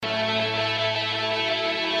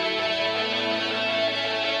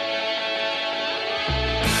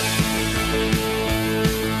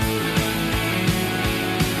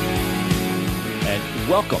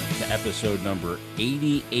Welcome to episode number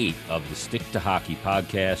 88 of the Stick to Hockey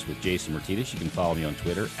podcast with Jason Martinez. You can follow me on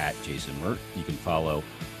Twitter at Jason Mert. You can follow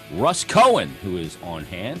Russ Cohen, who is on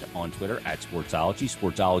hand on Twitter at Sportsology,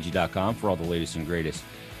 sportsology.com for all the latest and greatest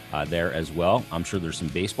there as well. I'm sure there's some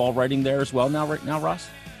baseball writing there as well right now, Russ?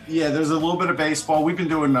 Yeah, there's a little bit of baseball. We've been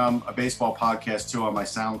doing a baseball podcast too on my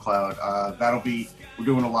SoundCloud. We're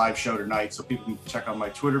doing a live show tonight, so people can check on my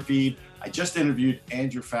Twitter feed. I just interviewed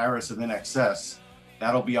Andrew Farris of INXS.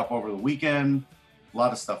 That'll be up over the weekend. A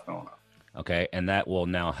lot of stuff going on. Okay, and that will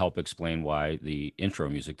now help explain why the intro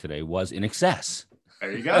music today was INXS.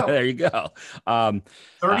 There you go. There you go.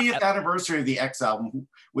 30th anniversary of the X album,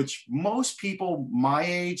 which most people my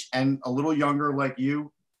age and a little younger like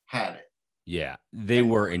you had it. Yeah, they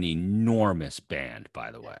were an enormous band, by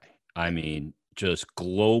the way. I mean, just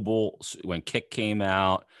global. When Kick came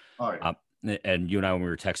out, and you and I, when we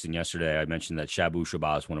were texting yesterday, I mentioned that Shabu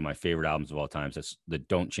Shabazz is one of my favorite albums of all time. That's the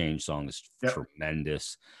Don't Change song is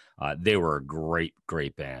tremendous. They were a great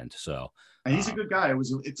band. So, and he's a good guy. It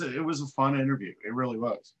was a fun interview. It really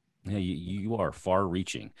was. Yeah, you are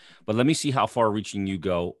far-reaching. But let me see how far-reaching you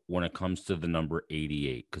go when it comes to the number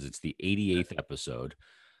 88, because it's the 88th episode.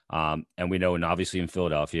 And we know, and obviously in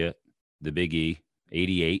Philadelphia, the Big E,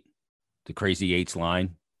 88, the Crazy Eights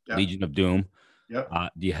line, Legion of Doom. Yep.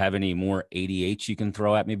 Do you have any more 88s you can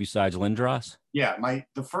throw at me besides Lindros? Yeah,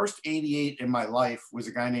 the first 88 in my life was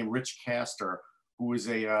a guy named Rich Castor, who was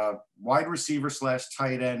a wide receiver /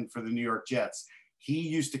 tight end for the New York Jets. He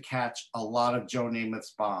used to catch a lot of Joe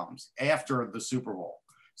Namath's bombs after the Super Bowl.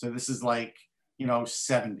 So this is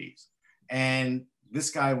 70s. And this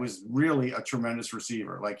guy was really a tremendous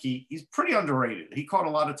receiver. He's pretty underrated. He caught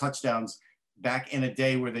a lot of touchdowns back in a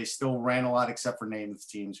day where they still ran a lot, except for Namath's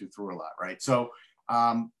teams who threw a lot, right? So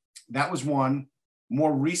that was one.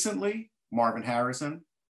 More recently, Marvin Harrison.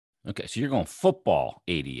 Okay, so you're going football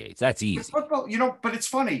 88s. That's easy. It's football, but it's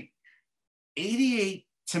funny. 88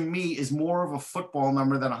 to me is more of a football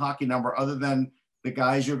number than a hockey number, other than the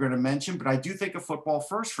guys you're going to mention. But I do think of football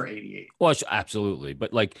first for 88. Well, absolutely.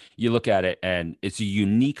 But you look at it and it's a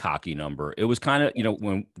unique hockey number. It was kind of,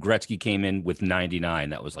 when Gretzky came in with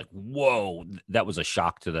 99, that was like, whoa, that was a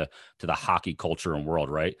shock to the hockey culture and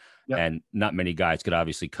world. Right. Yep. And not many guys could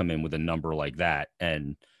obviously come in with a number like that.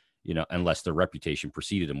 And, unless their reputation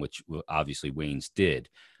preceded them, which obviously Wayne's did.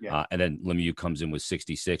 Yeah. And then Lemieux comes in with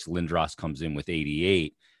 66. Lindros comes in with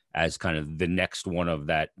 88. As kind of the next one of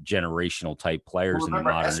that generational type players in the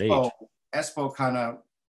modern age. Espo kind of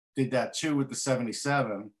did that too with the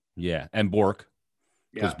 77. Yeah, and Bork,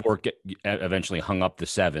 because Bork eventually hung up the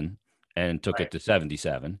 7 and took it to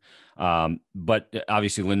 77. But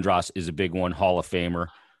obviously Lindros is a big one, Hall of Famer.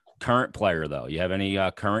 Current player, though. You have any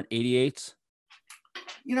current 88s?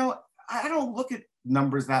 I don't look at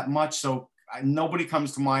numbers that much, so nobody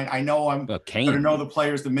comes to mind. I know I'm going to know the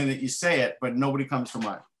players the minute you say it, but nobody comes to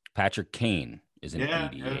mind. Patrick Kane is an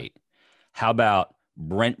 88. Yeah. How about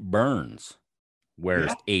Brent Burns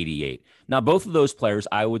wears 88? Now, both of those players,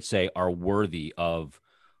 I would say, are worthy of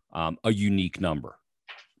a unique number.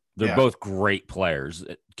 They're both great players.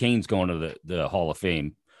 Kane's going to the Hall of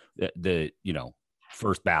Fame, the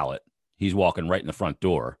first ballot. He's walking right in the front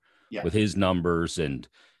door with his numbers and,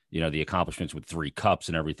 the accomplishments with 3 cups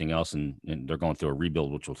and everything else. And they're going through a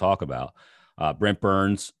rebuild, which we'll talk about. Brent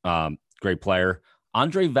Burns, great player.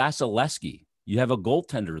 Andre Vasilevsky, you have a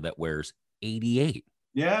goaltender that wears 88.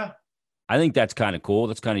 Yeah. I think that's kind of cool.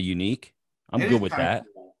 That's kind of unique. I'm good with that.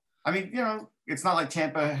 Cool. I mean, it's not like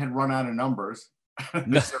Tampa had run out of numbers.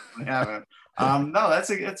 They certainly haven't. No, that's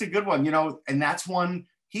a good one, and that's one,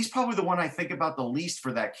 he's probably the one I think about the least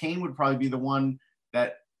for that. Kane would probably be the one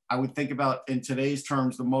that I would think about in today's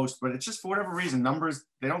terms the most, but it's just for whatever reason, numbers,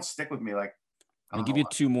 they don't stick with me. I'll give you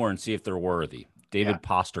 2 more and see if they're worthy. David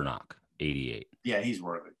Pastrnak. 88. Yeah, he's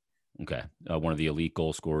worthy. Okay. One of the elite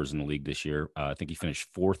goal scorers in the league this year. I think he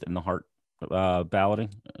finished 4th in the Hart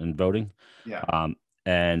balloting and voting. Yeah.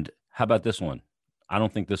 And how about this one? I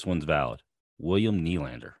don't think this one's valid. William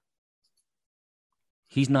Nylander.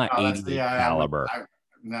 He's not 88 caliber.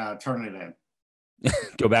 No, turn it in.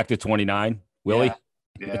 Go back to 29, Willie?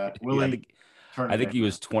 Yeah. Willie. I think he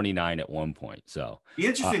was 29 at one point. So the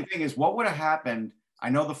interesting thing is, what would have happened? I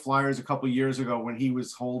know the Flyers a couple of years ago when he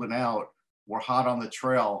was holding out were hot on the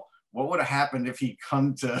trail. What would have happened if he'd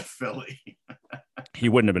come to Philly? He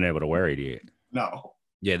wouldn't have been able to wear 88. No.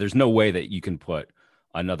 Yeah, there's no way that you can put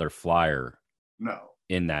another Flyer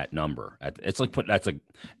in that number.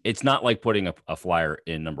 It's not like putting a Flyer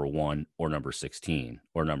in number 1 or number 16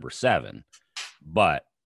 or number 7, but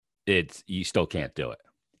you still can't do it.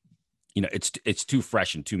 it's too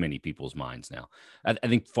fresh in too many people's minds now. I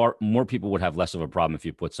think far more people would have less of a problem if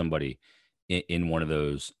you put somebody in one of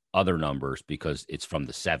those other numbers because it's from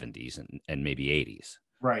the 70s and maybe 80s.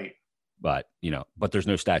 Right. But, but there's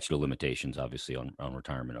no statute of limitations, obviously, on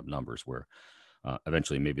retirement of numbers where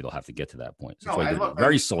eventually maybe they'll have to get to that point. So that's why they're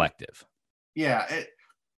very selective. Yeah.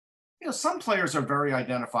 Some players are very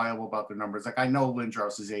identifiable about their numbers. Like I know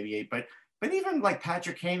Lindros is 88, but even like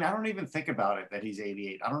Patrick Kane, I don't even think about it that he's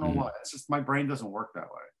 88. I don't know why. It's just my brain doesn't work that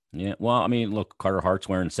way. Yeah. Well, I mean, look, Carter Hart's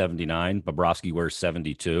wearing 79. Bobrovsky wears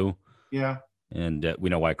 72. Yeah. And we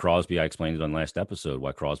know why Crosby, I explained it on last episode,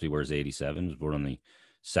 why Crosby wears 87. He was born on the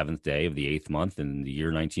 7th day of the 8th month in the year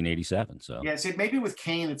 1987. So yeah, see, maybe with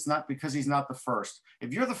Kane, it's not because he's not the first.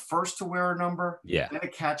 If you're the first to wear a number, then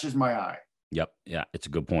it catches my eye. Yep. Yeah, it's a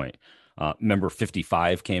good point. Remember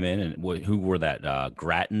 55 came in, and who wore that?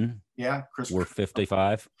 Gratton. Yeah, Chris wore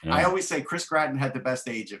 55. Yeah. I always say Chris Gratton had the best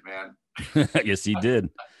agent, man. Yes, he did.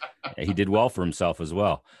 He did well for himself as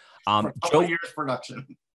well. Joe years production.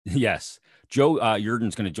 Yes. Joe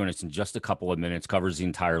Yerdon's going to join us in just a couple of minutes, covers the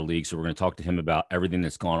entire league. So we're going to talk to him about everything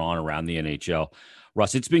that's gone on around the NHL.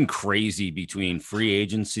 Russ, it's been crazy between free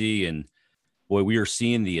agency and, boy, we are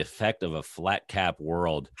seeing the effect of a flat cap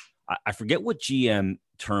world. I forget what GM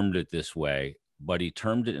termed it this way, but he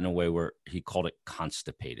termed it in a way where he called it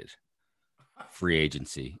constipated free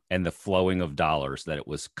agency and the flowing of dollars, that it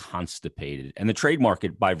was constipated. And the trade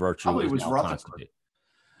market by virtue is now constipated.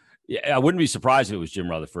 Yeah, I wouldn't be surprised if it was Jim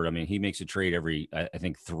Rutherford. I mean, he makes a trade every, I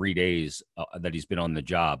think, 3 days that he's been on the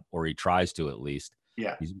job, or he tries to at least.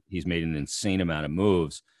 Yeah, he's made an insane amount of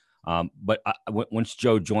moves. But once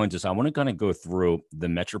Joe joins us, I want to kind of go through the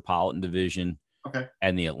Metropolitan Division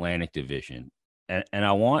and the Atlantic Division. And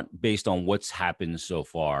I want, based on what's happened so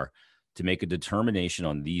far, to make a determination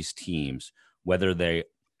on these teams, whether they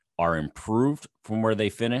are improved from where they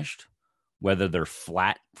finished, whether they're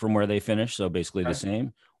flat from where they finished, so basically the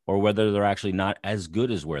same, or whether they're actually not as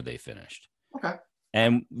good as where they finished. Okay.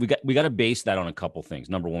 And we got to base that on a couple things.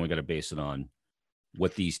 Number one, we got to base it on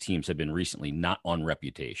what these teams have been recently, not on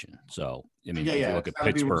reputation. So, I mean, if you look at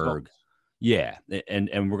Pittsburgh,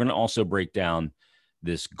 and we're going to also break down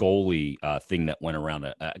this goalie thing that went around,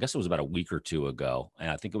 I guess it was about a week or two ago. And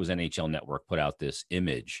I think it was NHL Network put out this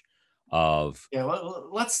image of. Yeah,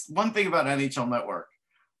 let's one thing about NHL Network.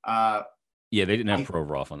 Yeah, they didn't have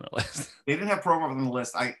Provorov on their list. They didn't have Provorov on the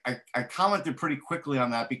list. I commented pretty quickly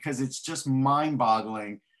on that because it's just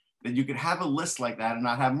mind-boggling that you could have a list like that and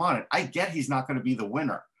not have him on it. I get he's not going to be the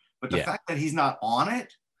winner, but the fact that he's not on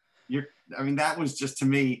it, that was just, to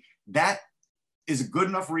me, that is a good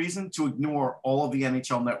enough reason to ignore all of the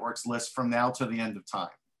NHL Network's lists from now to the end of time.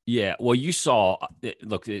 Yeah, well, you saw,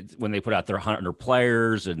 look, when they put out their 100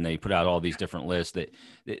 players and they put out all these different lists, that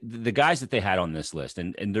the guys that they had on this list,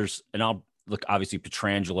 and I'll look, obviously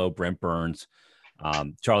Pietrangelo, Brent Burns,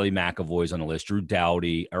 Charlie McAvoy's on the list, Drew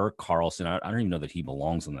Doughty, Erik Karlsson. I don't even know that he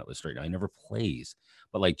belongs on that list right now. He never plays,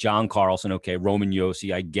 but like John Carlson, okay, Roman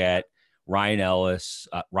Josi, I get Ryan Ellis,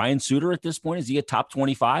 Ryan Suter at this point, is he a top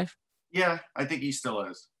 25? Yeah, I think he still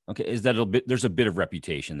is. Okay, is that a bit? There's a bit of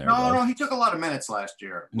reputation there. No, he took a lot of minutes last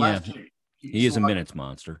year. He is a minutes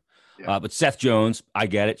monster. Yeah. But Seth Jones, I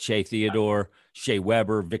get it. Shea Theodore, Shea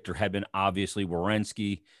Weber, Victor Hedman, obviously,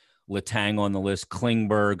 Werenski, Letang on the list,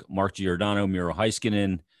 Klingberg, Mark Giordano, Miro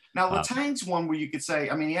Heiskanen. Now, Letang's one where you could say,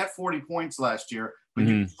 I mean, he had 40 points last year, but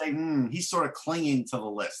you could say, he's sort of clinging to the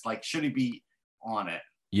list. Like, should he be on it?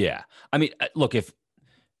 Yeah. I mean, look, if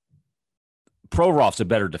Provorov's a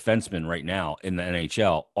better defenseman right now in the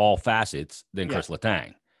NHL, all facets, than Chris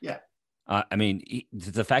Letang. Yeah. I mean,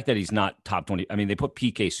 the fact that he's not top 20, I mean, they put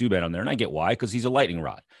PK Subban on there, and I get why, because he's a lightning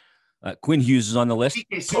rod. Quinn Hughes is on the list.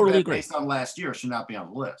 PK totally Subban, agree. based on last year, should not be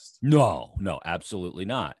on the list. No, absolutely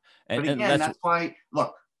not. But again, that's why,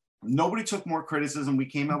 look, nobody took more criticism. We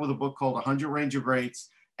came out with a book called 100 Ranger Greats,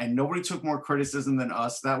 and nobody took more criticism than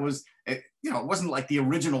us. That was, it wasn't like the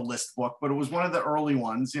original list book, but it was one of the early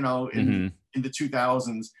ones, in the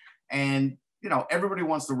 2000s. And, everybody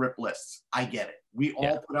wants to rip lists. I get it. We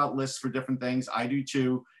all put out lists for different things. I do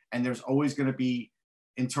too. And there's always going to be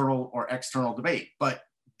internal or external debate. But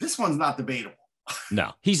this one's not debatable.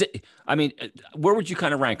 No, where would you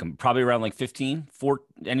kind of rank him? Probably around like 15,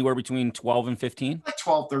 anywhere between 12 and 15? Like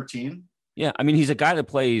 12, 13. Yeah. I mean, he's a guy that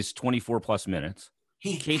plays 24 plus minutes.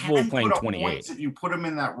 He's capable of playing 28. If you put him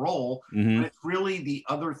in that role, but it's really the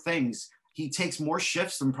other things. He takes more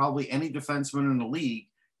shifts than probably any defenseman in the league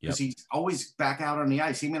because he's always back out on the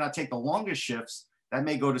ice. He may not take the longest shifts. That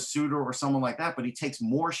may go to Suter or someone like that, but he takes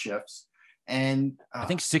more shifts. And I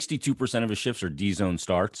think 62% of his shifts are D-zone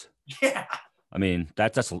starts. Yeah. I mean,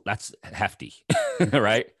 that's hefty,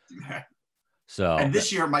 right? So, and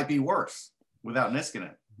this year might be worse without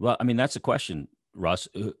Niskanen. Well, I mean, that's a question, Russ.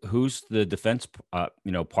 Who's the defense,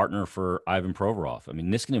 partner for Ivan Provorov? I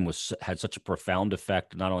mean, Niskanen had such a profound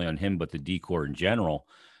effect not only on him but the D-corps in general,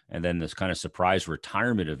 and then this kind of surprise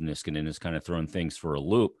retirement of Niskanen has kind of thrown things for a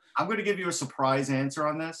loop. I'm going to give you a surprise answer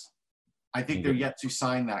on this. I think they're yet to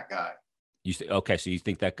sign that guy. Okay, so you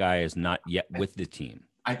think that guy is not yet with the team?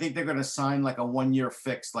 I think they're going to sign like a 1-year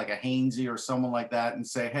fix, like a Hainsey or someone like that, and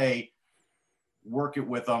say, hey, work it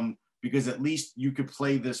with them, because at least you could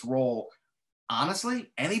play this role.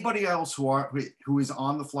 Honestly, anybody else who is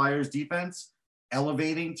on the Flyers defense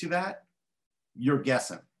elevating to that, you're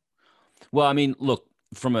guessing. Well, I mean, look,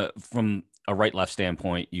 from a right-left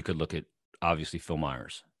standpoint, you could look at obviously Phil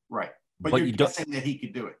Myers. Right. But you're guessing that he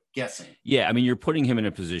could do it. Guessing. Yeah, I mean, you're putting him in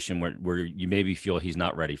a position where you maybe feel he's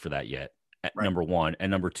not ready for that yet. Right. Number one.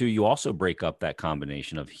 And number two, you also break up that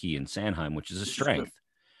combination of he and Sanheim, which is a strength.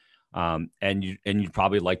 And you'd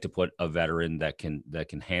probably like to put a veteran that can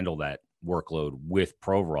handle that workload with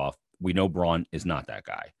Provorov. We know Braun is not that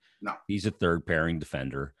guy. No. He's a third pairing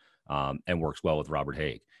defender and works well with Robert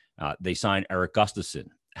Haig. They signed Erik Gustafsson.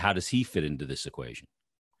 How does he fit into this equation?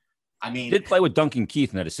 I mean, he did play with Duncan Keith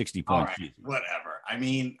and had a 60-point season. Whatever. I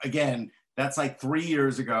mean, again, that's like 3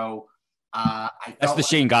 years ago. That's the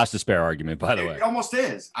Shane Gostisbehere argument, by the way. It almost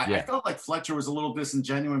is. I felt like Fletcher was a little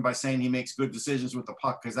disingenuous by saying he makes good decisions with the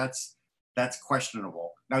puck, because that's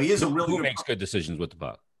questionable. Now, he is a really Who makes good decisions with the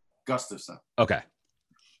puck? Gustafsson. Okay.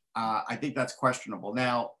 I think that's questionable.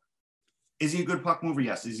 Now, is he a good puck mover?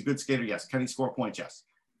 Yes. Is he a good skater? Yes. Can he score points? Yes.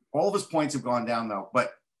 All of his points have gone down, though.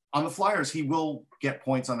 But on the Flyers, he will get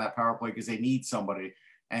points on that power play because they need somebody.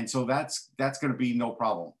 And so that's going to be no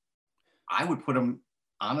problem. I would put him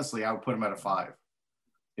at a 5.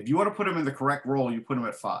 If you want to put him in the correct role, you put him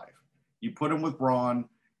at 5. You put him with Braun,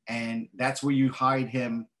 and that's where you hide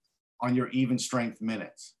him on your even strength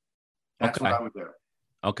minutes. That's what I would do.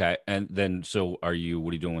 Okay. And then, what are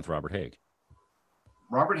you doing with Robert Haig?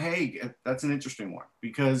 Robert Haig, that's an interesting one,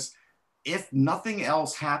 because if nothing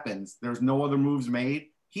else happens, there's no other moves made,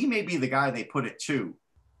 he may be the guy they put it to,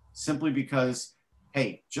 simply because,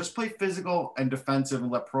 hey, just play physical and defensive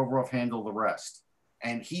and let Provorov handle the rest.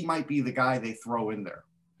 And he might be the guy they throw in there.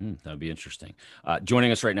 That'd be interesting.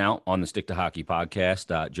 Joining us right now on the Stick to Hockey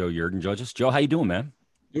podcast, Joe Yerdon joins us. Joe, how you doing, man?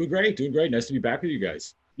 Doing great. Nice to be back with you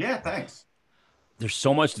guys. Yeah, thanks. There's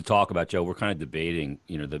so much to talk about, Joe. We're kind of debating,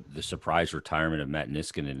 the surprise retirement of Matt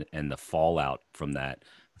Niskanen and the fallout from that.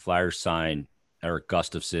 The Flyers signed Erik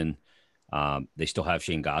Gustafsson. They still have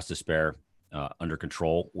Shane Gostisbehere under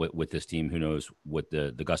control with this team. Who knows what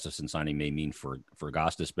the Gustafsson signing may mean for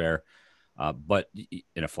Gostisbehere. But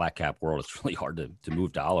in a flat cap world, it's really hard to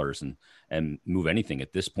move dollars and move anything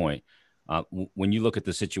at this point. When you look at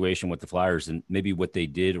the situation with the Flyers and maybe what they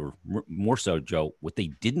did, or more so, Joe, what they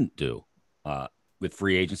didn't do with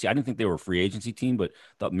free agency. I didn't think they were a free agency team, but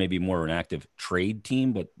thought maybe more an active trade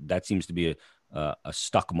team. But that seems to be a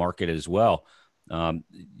stuck market as well.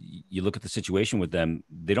 You look at the situation with them;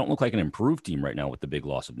 they don't look like an improved team right now with the big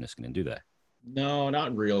loss of Niskanen, do they? No,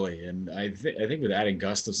 not really. And I think with adding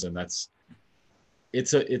Gustafsson,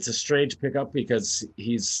 it's a strange pickup, because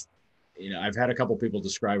he's, I've had a couple people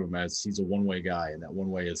describe him as he's a one-way guy, and that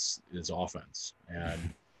one way is offense.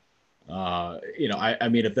 And I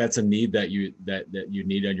mean, if that's a need that you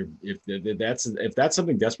need on your, if that's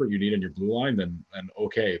something desperate you need on your blue line, then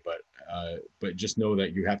okay. But just know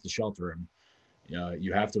that you have to shelter him.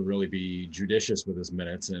 You have to really be judicious with his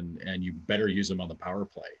minutes, and you better use him on the power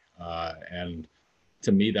play. And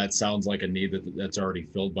to me, that sounds like a need that's already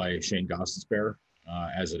filled by Shane Gostisbehere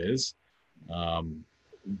as it is.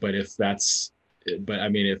 But if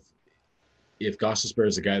Gostisbehere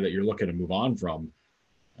is a guy that you're looking to move on from,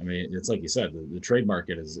 I mean, it's like you said, the trade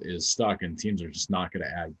market is stuck, and teams are just not going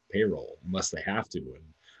to add payroll unless they have to. And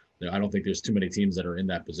I don't think there's too many teams that are in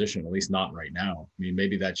that position, at least not right now. I mean,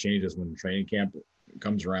 maybe that changes when training camp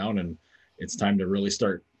comes around and it's time to really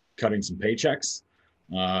start cutting some paychecks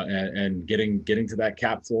and getting to that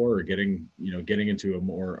cap floor, or getting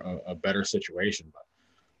into a better situation.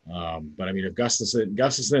 But I mean, if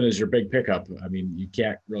Gustafsson is your big pickup, I mean, you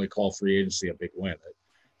can't really call free agency a big win.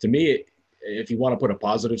 To me, if you want to put a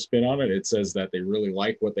positive spin on it, it says that they really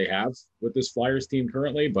like what they have with this Flyers team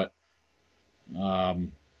currently. But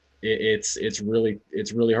it's really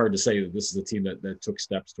hard to say that this is a team that took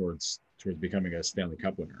steps towards becoming a Stanley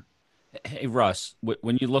Cup winner. Hey, Russ,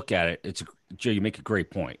 when you look at it, Joe, you make a great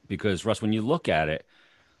point, because Russ, when you look at it,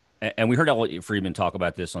 and we heard Elliot Friedman talk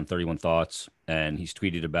about this on 31 Thoughts, and he's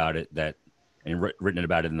tweeted about it and written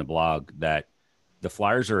about it in the blog, that the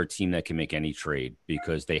Flyers are a team that can make any trade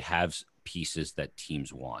because they have pieces that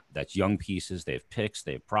teams want. That's young pieces. They have picks,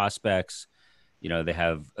 they have prospects, they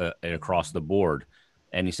have it across the board.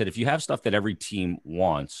 And he said, if you have stuff that every team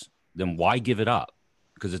wants, then why give it up?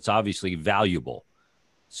 Because it's obviously valuable.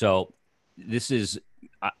 So this is,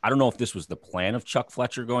 I don't know if this was the plan of Chuck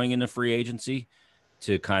Fletcher going into free agency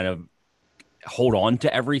to kind of hold on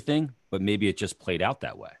to everything, but maybe it just played out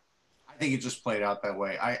that way. I think it just played out that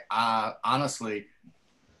way. I honestly,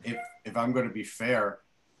 if I'm going to be fair,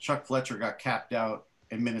 Chuck Fletcher got capped out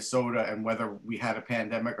in Minnesota, and whether we had a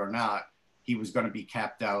pandemic or not, he was going to be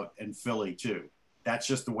capped out in Philly too. That's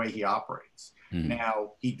just the way he operates.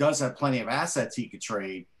 Now, he does have plenty of assets he could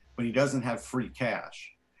trade, but he doesn't have free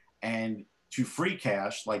cash. And to free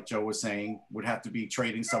cash, like Joe was saying, would have to be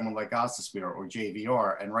trading someone like Gostisbehere or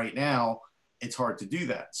JVR. And right now, it's hard to do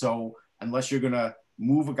that. So unless you're going to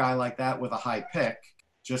move a guy like that with a high pick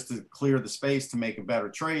just to clear the space to make a better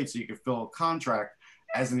trade so you can fill a contract,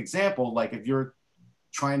 as an example, like if you're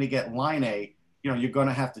trying to get Laine, you're going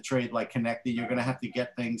to have to trade like Konecny. You're going to have to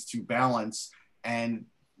get things to balance. And,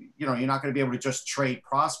 you're not going to be able to just trade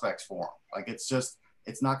prospects for them. Like it's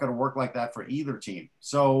not going to work like that for either team.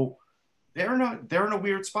 So they're in a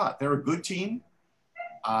weird spot. They're a good team.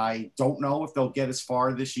 I don't know if they'll get as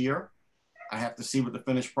far this year. I have to see what the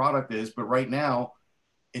finished product is, but right now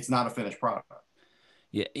it's not a finished product.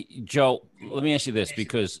 Yeah. Joe, let me ask you this,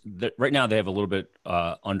 because right now they have a little bit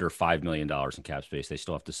under $5 million in cap space. They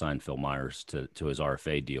still have to sign Phil Myers to his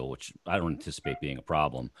RFA deal, which I don't anticipate being a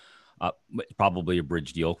problem. Probably a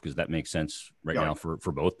bridge deal, because that makes sense now for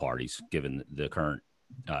both parties, given the current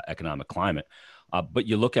economic climate. But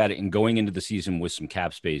you look at it, and going into the season with some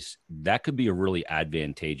cap space, that could be a really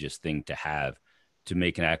advantageous thing to have to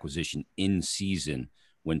make an acquisition in season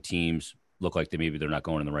when teams look like they're not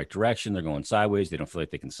going in the right direction. They're going sideways. They don't feel like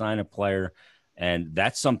they can sign a player. And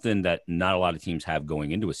that's something that not a lot of teams have going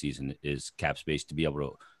into a season, is cap space to be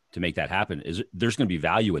able to make that happen. There's going to be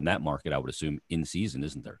value in that market, I would assume, in season,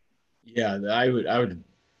 isn't there? Yeah, I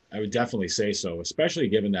would definitely say so, especially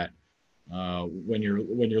given that when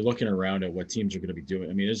you're looking around at what teams are going to be doing.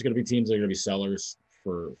 I mean, there's going to be teams that are going to be sellers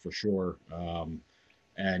for sure.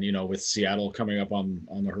 And with Seattle coming up on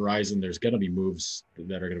the horizon, there's going to be moves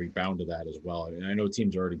that are going to be bound to that as well. And I know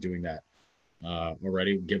teams are already doing that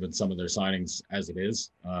already, given some of their signings as it is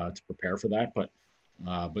to prepare for that. But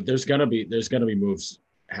there's going to be moves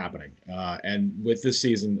happening. And with this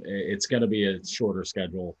season, it's going to be a shorter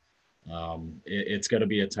schedule. It's going to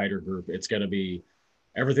be a tighter group. It's going to be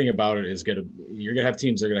everything about it is you're going to have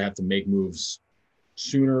teams that are going to have to make moves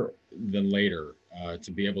sooner than later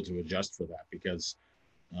to be able to adjust for that, because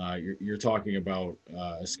you're talking about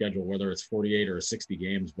a schedule, whether it's 48 or 60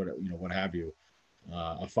 games, but what have you.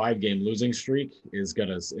 A 5-game losing streak is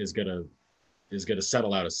gonna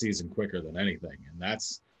settle out a season quicker than anything, and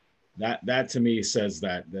that to me says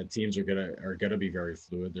that teams are gonna be very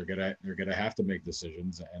fluid. They're gonna have to make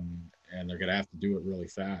decisions, and they're gonna have to do it really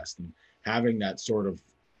fast. And having that sort of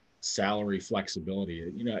salary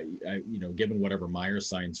flexibility, given whatever Myers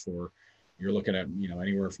signs for, you're looking at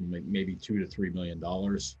anywhere from maybe $2 to $3 million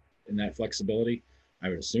in that flexibility, I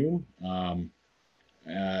would assume.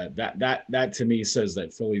 That to me says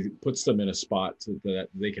that Philly puts them in a spot that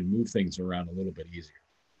they can move things around a little bit easier.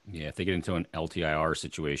 Yeah, if they get into an LTIR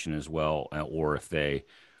situation as well, or if they,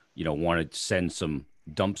 want to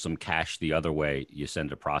dump some cash the other way, you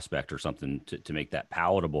send a prospect or something to make that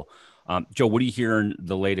palatable. Joe, what are you hearing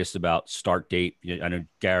the latest about start date? I know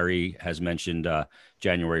Gary has mentioned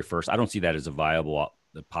January 1st. I don't see that as a viable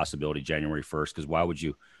possibility, January 1st, because why would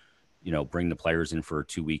you, bring the players in for a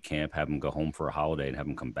 2-week camp, have them go home for a holiday, and have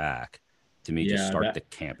them come back? To me, just start the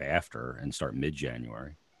camp after and start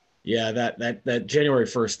mid-January. Yeah, that January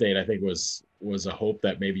 1st date, I think was a hope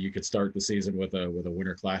that maybe you could start the season with a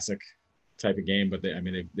Winter Classic type of game, but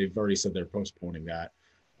they've already said they're postponing that.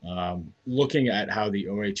 Looking at how the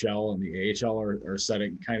OHL and the AHL are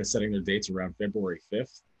setting their dates around February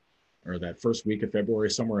 5th, or that first week of February,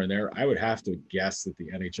 somewhere in there, I would have to guess that the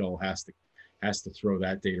NHL has to throw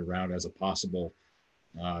that date around as a possible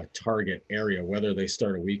target area, whether they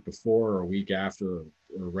start a week before or a week after,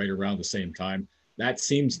 or right around the same time. That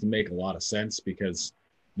seems to make a lot of sense, because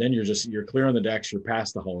then you're clear on the decks, you're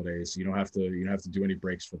past the holidays. You don't have to do any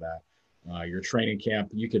breaks for that. Your training camp,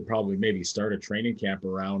 you could probably maybe start a training camp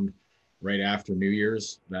around right after New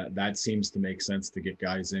Year's. That seems to make sense to get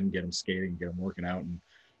guys in, get them skating, get them working out, and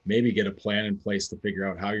maybe get a plan in place to figure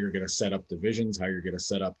out how you're going to set up divisions, how you're going to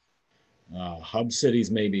set up hub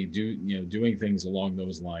cities, maybe doing things along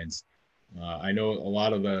those lines. I know a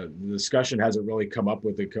lot of the discussion hasn't really come up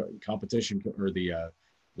with the competition or the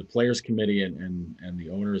players committee and the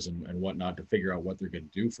owners and whatnot to figure out what they're going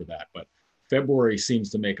to do for that. But February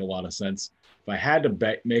seems to make a lot of sense. If I had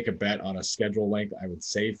to make a bet on a schedule length, I would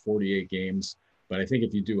say 48 games. But I think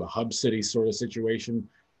if you do a hub city sort of situation,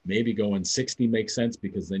 maybe going 60 makes sense,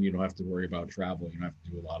 because then you don't have to worry about travel. You don't have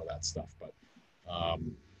to do a lot of that stuff. But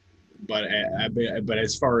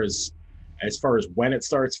as far as when it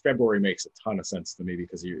starts, February makes a ton of sense to me,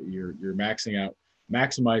 because you're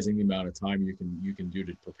maximizing the amount of time you can do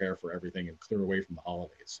to prepare for everything and clear away from the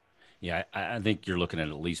holidays. Yeah, I think you're looking at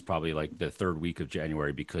least probably like the third week of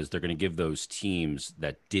January, because they're going to give those teams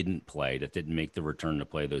that didn't make the return to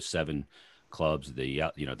play, those 7 clubs, the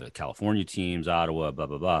California teams, Ottawa, blah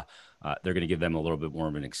blah blah. They're going to give them a little bit more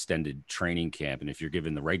of an extended training camp. And if you're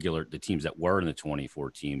giving the teams that were in the 24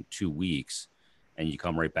 team 2 weeks, and you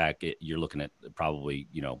come right back, you're looking at probably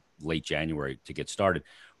late January to get started.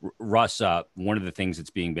 Russ, one of the things that's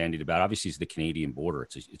being bandied about, obviously, is the Canadian border.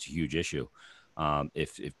 It's a huge issue.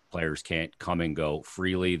 If players can't come and go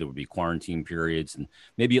freely, there would be quarantine periods, and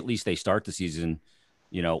maybe at least they start the season,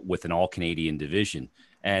 with an all Canadian division.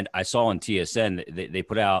 And I saw on TSN they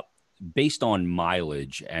put out, based on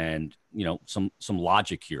mileage and some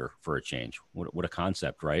logic here for a change. What a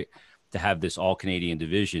concept, right? To have this all Canadian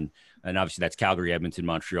division, and obviously that's Calgary, Edmonton,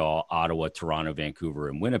 Montreal, Ottawa, Toronto, Vancouver,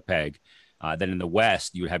 and Winnipeg. Then in the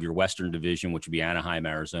West, you would have your Western division, which would be Anaheim,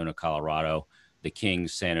 Arizona, Colorado, the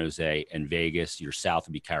Kings, San Jose, and Vegas. Your South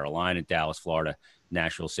would be Carolina, Dallas, Florida,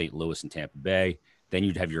 Nashville, St. Louis, and Tampa Bay. Then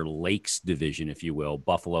you'd have your Lakes division, if you will,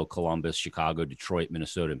 Buffalo, Columbus, Chicago, Detroit,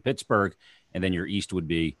 Minnesota, and Pittsburgh. And then your East would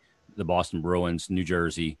be the Boston Bruins, New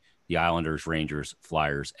Jersey, the Islanders, Rangers,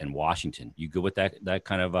 Flyers, and Washington. You good with that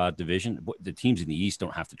kind of division? The teams in the East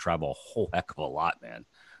don't have to travel a whole heck of a lot, man.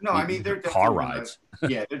 No, I mean, they're car rides.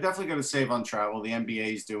 Yeah, they're definitely going to save on travel. The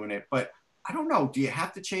NBA is doing it, but I don't know. Do you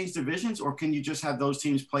have to change divisions, or can you just have those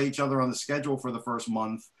teams play each other on the schedule for the first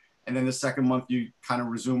month, and then the second month you kind of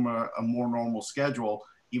resume a more normal schedule,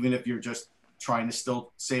 even if you're just trying to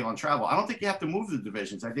still save on travel? I don't think you have to move the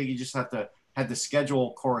divisions. I think you just have to have the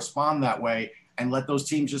schedule correspond that way and let those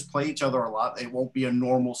teams just play each other a lot. It won't be a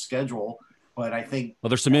normal schedule, but I think – well,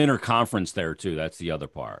 there's some interconference there too. That's the other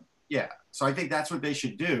part. Yeah, so I think that's what they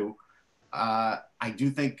should do. I do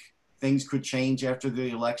think things could change after the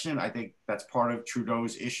election. I think that's part of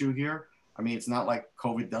Trudeau's issue here. I mean, it's not like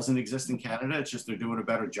COVID doesn't exist in Canada. It's just they're doing a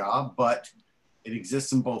better job, but it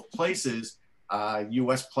exists in both places.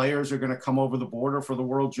 U.S. players are going to come over the border for the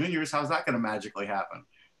World Juniors. How's that going to magically happen?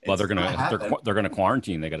 Well, they're going to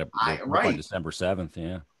quarantine. They got to right on December 7th.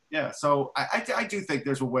 Yeah. Yeah. So I do think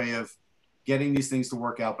there's a way of getting these things to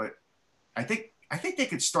work out, but I think they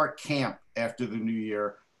could start camp after the new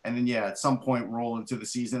year, and then at some point roll into the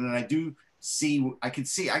season. And I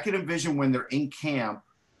could envision when they're in camp,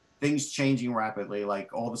 things changing rapidly.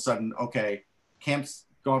 Like all of a sudden, okay, camp's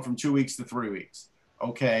gone from 2 weeks to 3 weeks.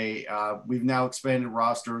 Okay, we've now expanded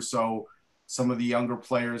rosters, so some of the younger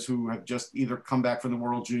players who have just either come back from the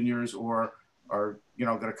World Juniors or are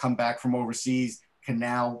going to come back from overseas can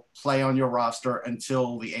now play on your roster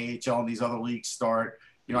until the AHL and these other leagues start.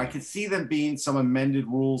 I could see them being some amended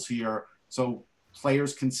rules here so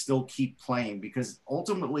players can still keep playing, because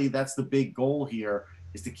ultimately that's the big goal here,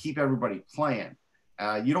 is to keep everybody playing.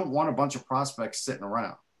 You don't want a bunch of prospects sitting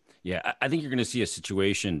around. Yeah, I think you're going to see a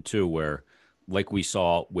situation too where, like we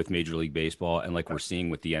saw with Major League Baseball and like we're seeing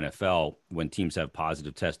with the NFL, when teams have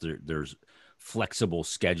positive tests, there's flexible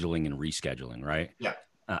scheduling and rescheduling, right? Yeah.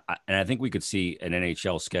 And I think we could see an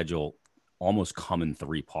NHL schedule almost come in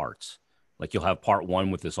 3 parts. Like you'll have part 1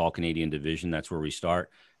 with this all Canadian division. That's where we start.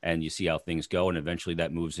 And you see how things go. And eventually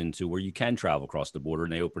that moves into where you can travel across the border,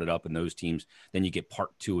 and they open it up in those teams. Then you get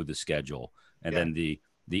part 2 of the schedule. And then the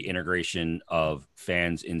integration of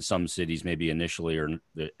fans in some cities, maybe initially or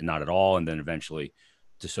not at all. And then eventually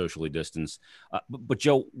to socially distance. But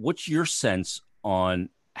Joe, what's your sense on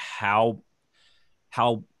how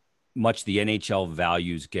much the NHL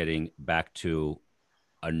values getting back to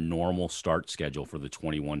a normal start schedule for the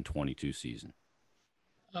 21-22 season?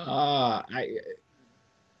 The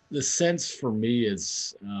sense for me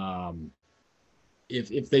is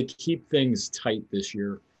if they keep things tight this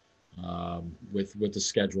year with the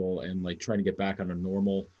schedule and like trying to get back on a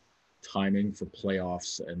normal timing for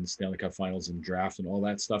playoffs and Stanley Cup Finals and draft and all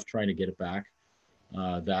that stuff, trying to get it back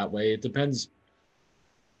that way. It depends,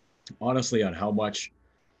 honestly, on how much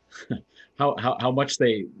how much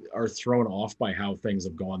they are thrown off by how things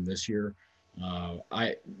have gone this year.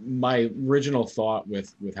 My original thought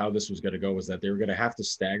with how this was going to go was that they were going to have to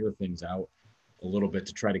stagger things out a little bit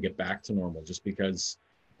to try to get back to normal, just because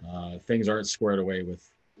things aren't squared away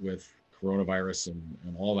with coronavirus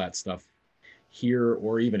and all that stuff here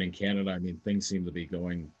or even in Canada. I mean, things seem to be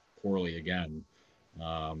going poorly again.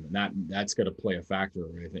 That's going to play a factor,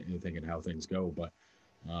 I think, in how things go. But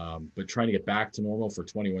trying to get back to normal for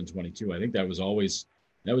 21-22, I think that was always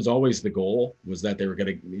the goal, was that they were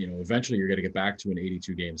going to, eventually you're going to get back to an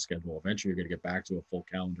 82 game schedule. Eventually you're going to get back to a full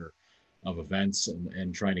calendar of events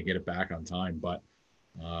and trying to get it back on time. But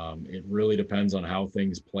it really depends on how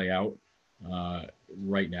things play out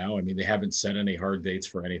right now. I mean, they haven't set any hard dates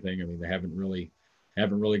for anything. I mean, they haven't really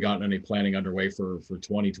gotten any planning underway for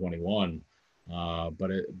 2021.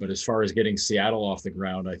 But as far as getting Seattle off the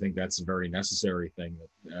ground, I think that's a very necessary thing,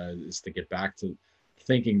 is to get back to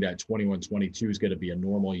thinking that 21-22 is going to be a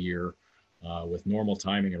normal year with normal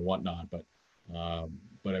timing and whatnot. But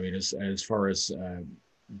I mean, as far as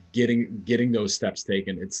getting those steps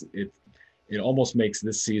taken, it almost makes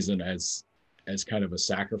this season as kind of a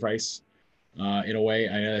sacrifice in a way.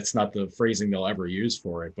 I know that's not the phrasing they'll ever use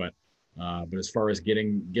for it, but as far as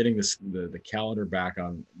getting the calendar back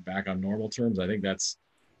on normal terms, I think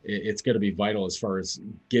it's going to be vital as far as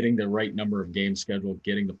getting the right number of games scheduled,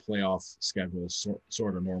 getting the playoff schedule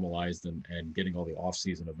sort of normalized, and getting all the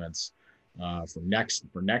off-season events for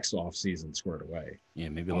next off-season squared away. Yeah,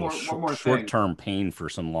 maybe a little short-term pain for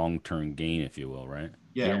some long-term gain, if you will, right?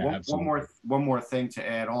 Yeah, one more thing to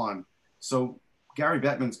add on. So Gary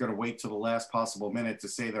Bettman's going to wait till the last possible minute to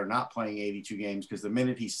say they're not playing 82 games, because the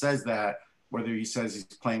minute he says that, whether he says he's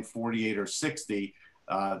playing 48 or 60,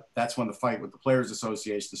 that's when the fight with the Players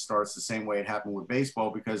Association starts, the same way it happened with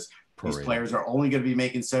baseball, because these players are only going to be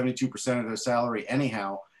making 72% of their salary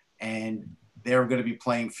anyhow, and they're going to be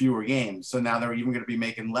playing fewer games. So now they're even going to be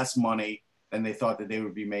making less money than they thought that they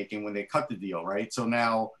would be making when they cut the deal, right? So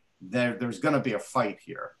now there's going to be a fight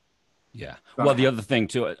here. Yeah. Well, the other thing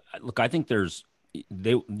too, look, I think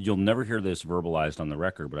you'll never hear this verbalized on the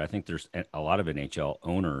record, but I think there's a lot of NHL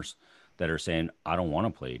owners that are saying, I don't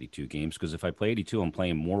want to play 82 games, because if I play 82, I'm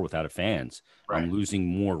playing more without fans. Right. I'm losing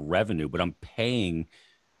more revenue, but I'm paying,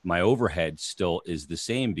 my overhead still is the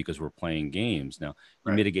same because we're playing games. Now,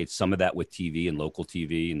 you mitigate some of that with TV and local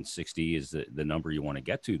TV, and 60 is the number you want to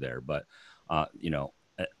get to there. But,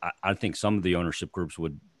 I think some of the ownership groups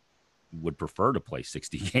would prefer to play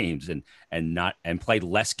 60 games and play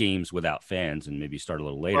less games without fans, and maybe start a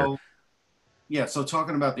little later. Well, yeah. So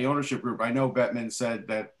talking about the ownership group, I know Bettman said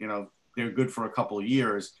that, they're good for a couple of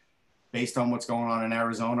years. Based on what's going on in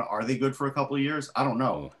Arizona, are they good for a couple of years? I don't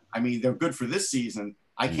know. I mean, they're good for this season.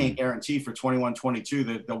 I can't guarantee for 21-22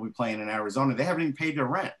 that they'll be playing in Arizona. They haven't even paid their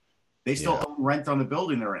rent. They still own rent on the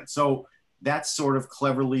building they're in. So that's sort of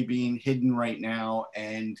cleverly being hidden right now,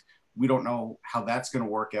 and we don't know how that's going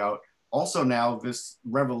to work out. Also now, this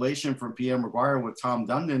revelation from Pierre McGuire with Tom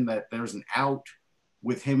Dundon that there's an out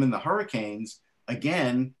with him and the Hurricanes.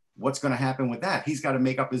 Again, what's going to happen with that? He's got to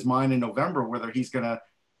make up his mind in November whether he's going to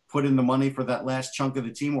put in the money for that last chunk of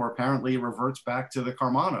the team, or apparently it reverts back to the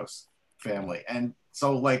Karmanos family. And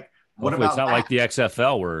so, what Hopefully about it's not that? Like the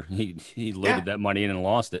XFL where he loaded that money in and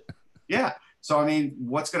lost it. Yeah. So, I mean,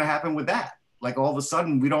 what's going to happen with that? All of a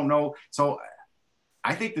sudden, we don't know. So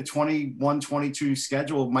I think the 21-22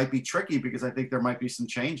 schedule might be tricky, because I think there might be some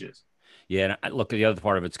changes. Yeah, and look, the other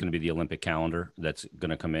part of it's going to be the Olympic calendar that's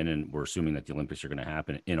going to come in, and we're assuming that the Olympics are going to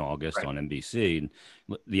happen in August on NBC. And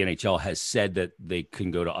the NHL has said that they can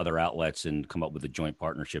go to other outlets and come up with a joint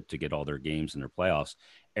partnership to get all their games and their playoffs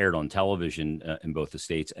aired on television in both the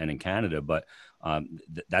States and in Canada. But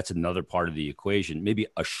that's another part of the equation. Maybe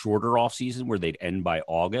a shorter offseason where they'd end by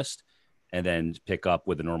August and then pick up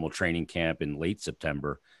with a normal training camp in late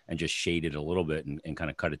September and just shade it a little bit and kind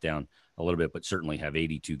of cut it down a little bit, but certainly have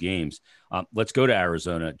 82 games. Let's go to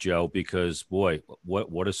Arizona, Joe, because boy,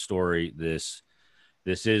 what a story this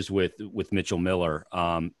is with Mitchell Miller.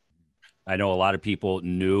 I know a lot of people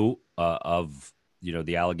knew of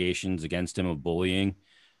the allegations against him of bullying,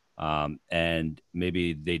 and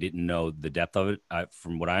maybe they didn't know the depth of it.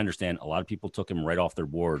 From what I understand, a lot of people took him right off their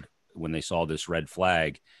board when they saw this red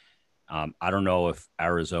flag. I don't know if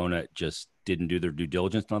Arizona just didn't do their due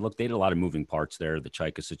diligence. Now, look, they had a lot of moving parts there. The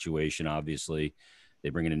Chaika situation, obviously. They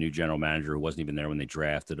bring in a new general manager who wasn't even there when they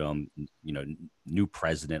drafted him, new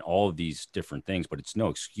president, all of these different things, but it's no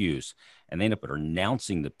excuse. And they end up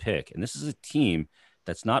announcing the pick. And this is a team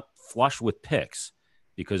that's not flush with picks,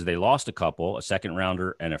 because they lost a couple, a second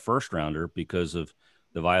rounder and a first rounder, because of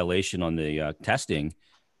the violation on the testing.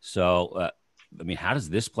 So, I mean, how does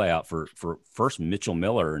this play out for first Mitchell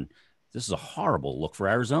Miller? And this is a horrible look for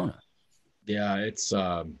Arizona. Yeah, it's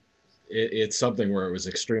something where it was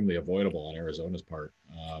extremely avoidable on Arizona's part.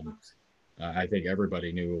 I think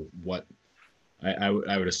everybody knew what I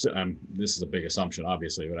would assume. This is a big assumption,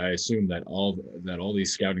 obviously, but I assume that all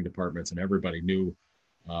these scouting departments and everybody knew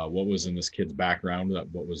what was in this kid's background,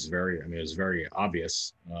 what was very, I mean, it was very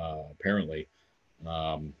obvious, apparently,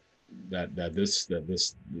 that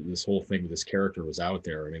this whole thing with this character was out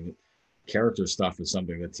there. I mean, character stuff is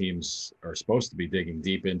something that teams are supposed to be digging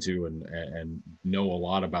deep into and know a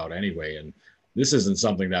lot about anyway. And this isn't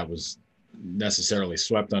something that was necessarily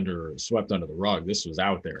swept under the rug. This was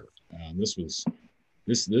out there. This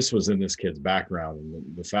was in this kid's background,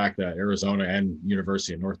 and the fact that Arizona and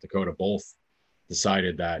University of North Dakota both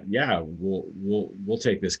decided that, yeah, we'll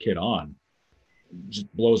take this kid on,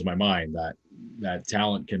 just blows my mind that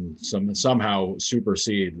talent can somehow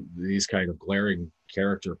supersede these kind of glaring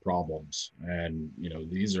character problems. And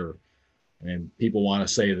these are, and people want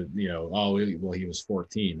to say that oh well, he was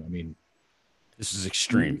 14. I mean, this is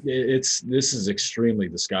extreme. This is extremely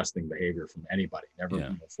disgusting behavior from anybody.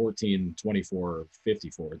 Never 14, 24,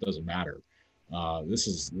 54, it doesn't matter. This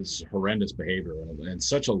is horrendous behavior, and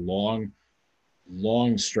such a long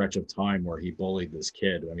stretch of time where he bullied this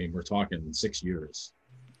kid. I mean, we're talking 6 years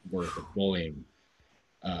worth of bullying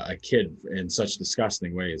a kid in such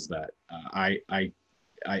disgusting ways that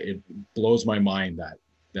it blows my mind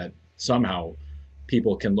that somehow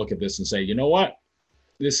people can look at this and say, you know what,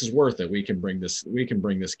 this is worth it. We can bring this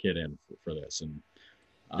kid in for this. And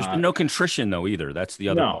there's been no contrition though either. That's the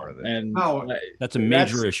other part of it. And that's a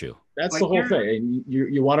major issue. That's the whole thing. And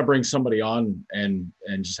you want to bring somebody on and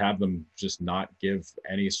just have them just not give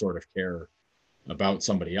any sort of care about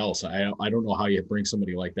somebody else. I don't know how you bring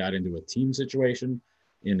somebody like that into a team situation,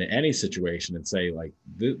 into any situation, and say like,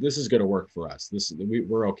 this is going to work for us.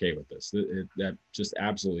 We're okay with this. That just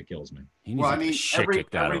absolutely kills me. Well, I mean, every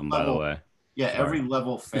level, by the way. Yeah, every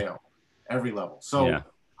level failed. Every level. So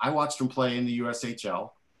I watched him play in the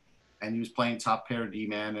USHL, and he was playing top pair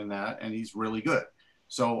D-man in that, and he's really good.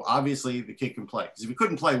 So obviously the kid can play. Because if he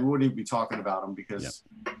couldn't play, we wouldn't even be talking about him, because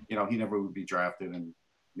he never would be drafted, and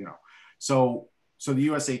So the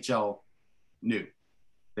USHL knew.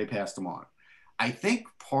 They passed him on. I think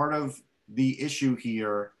part of the issue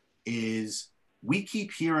here is we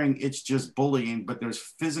keep hearing it's just bullying, but there's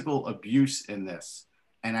physical abuse in this.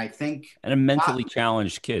 And I think, and a mentally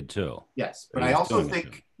challenged kid too. Yes, but I also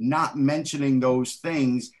think not mentioning those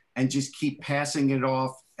things and just keep passing it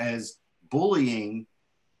off as bullying,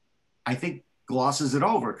 I think glosses it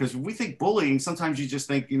over. Because if we think bullying, sometimes you just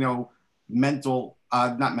think, verbal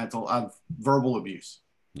abuse.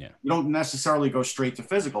 Yeah, you don't necessarily go straight to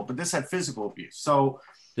physical, but this had physical abuse. So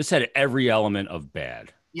this had every element of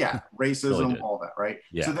bad. Yeah, racism, all that, right?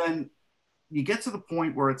 Yeah. So then you get to the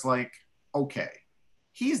point where it's like, okay,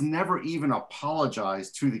 he's never even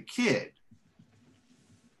apologized to the kid,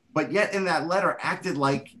 but yet in that letter acted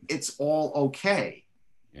like it's all okay.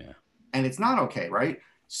 Yeah. And it's not okay, right?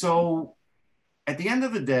 So at the end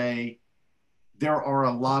of the day, there are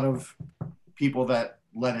a lot of people that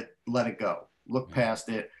let it go, look past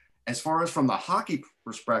it. As far as from the hockey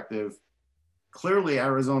perspective, clearly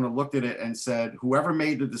Arizona looked at it and said, whoever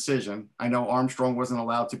made the decision, I know Armstrong wasn't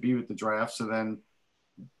allowed to be with the draft, so then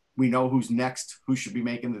we know who's next, who should be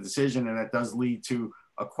making the decision. And that does lead to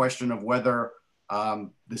a question of whether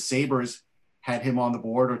the Sabres had him on the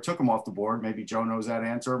board or took him off the board. Maybe Joe knows that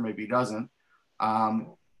answer, maybe he doesn't.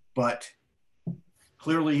 But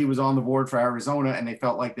clearly he was on the board for Arizona, and they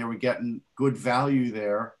felt like they were getting good value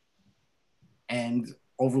there and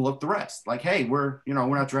overlooked the rest. Like, hey, we're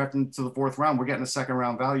not drafting to the 4th round. We're getting a 2nd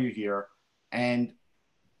round value here. And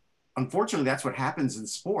unfortunately, that's what happens in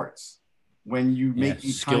sports. When you make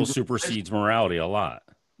these skill supersedes morality a lot.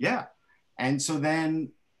 Yeah. And so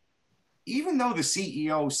then, even though the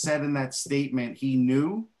CEO said in that statement he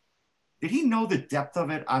knew, did he know the depth of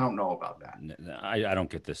it? I don't know about that. I don't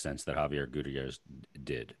get the sense that Javier Gutierrez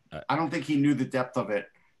did. I don't think he knew the depth of it.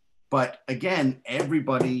 But again,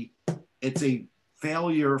 it's a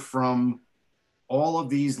failure from all of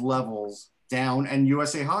these levels down. And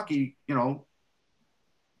USA Hockey,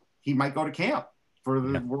 he might go to camp for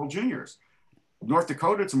the World Juniors. North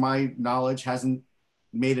Dakota, to my knowledge, hasn't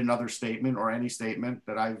made another statement or any statement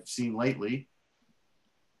that I've seen lately.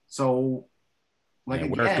 So,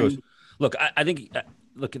 look, I think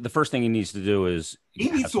the first thing he needs to do is he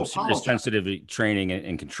needs to apologize. Sensitivity training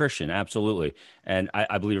and contrition, absolutely. And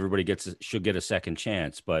I believe everybody should get a second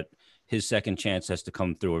chance, but his second chance has to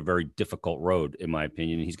come through a very difficult road, in my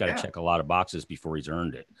opinion. He's got to check a lot of boxes before he's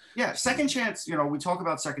earned it. Yeah, second chance. We talk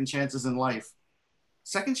about second chances in life.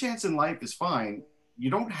 Second chance in life is fine. You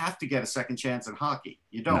don't have to get a second chance in hockey.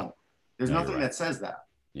 You don't. No. There's nothing that says that.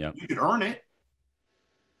 Yeah. You could earn it.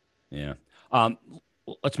 Yeah.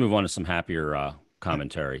 Let's move on to some happier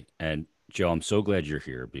commentary. And Joe, I'm so glad you're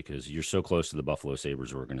here because you're so close to the Buffalo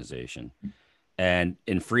Sabres organization. And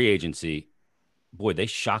in free agency, boy, they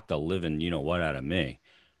shocked the living, you know what, out of me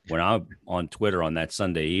when I'm on Twitter on that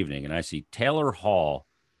Sunday evening and I see Taylor Hall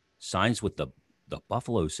signs with the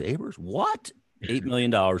Buffalo Sabres. What? $8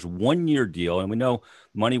 million, 1 year deal. And we know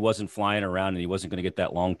money wasn't flying around and he wasn't going to get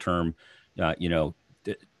that long-term, you know,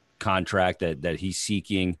 contract that he's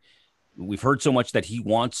seeking. We've heard so much that he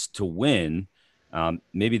wants to win.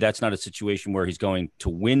 Maybe that's not a situation where he's going to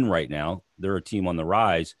win right now. They're a team on the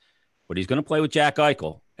rise, but he's going to play with Jack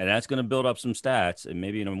Eichel, and that's going to build up some stats and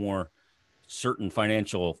maybe in a more certain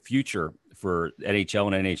financial future for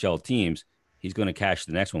NHL and NHL teams. He's going to cash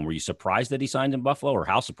the next one. Were you surprised that he signed in Buffalo, or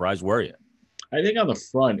how surprised were you? I think on the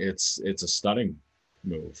front, it's a stunning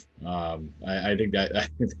move. I think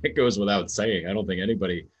that goes without saying. I don't think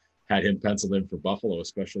anybody had him penciled in for Buffalo,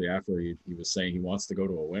 especially after he was saying he wants to go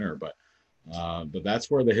to a winner. But that's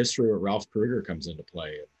where the history of Ralph Krueger comes into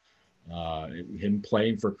play. Him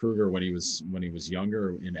playing for Krueger when he was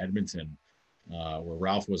younger in Edmonton, where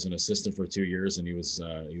Ralph was an assistant for 2 years and he was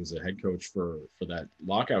a head coach for that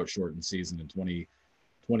lockout shortened season in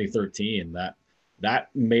 2013. That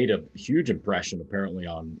made a huge impression apparently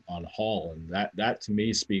on Hall, and that to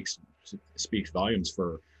me speaks volumes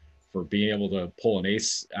for being able to pull an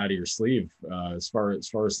ace out of your sleeve as far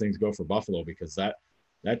as things go for Buffalo, because that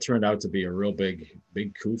turned out to be a real big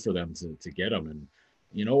coup for them to get him. And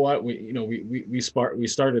you know what, we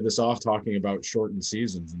started this off talking about shortened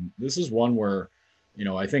seasons, and this is one where, you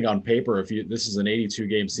know, I think on paper, this is an 82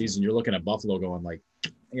 game season, you're looking at Buffalo going like,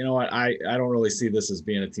 you know what, I don't really see this as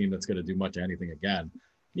being a team that's going to do much of anything again.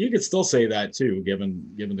 You could still say that too,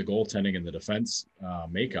 given the goaltending and the defense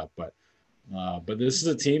makeup, but this is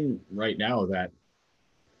a team right now that,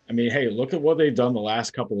 I mean, hey, look at what they've done the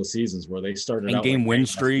last couple of seasons where they started out 10-game win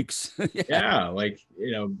streaks. Yeah, like,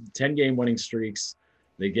 you know, 10-game winning streaks.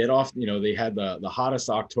 They get off, you know, they had the hottest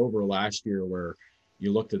October last year where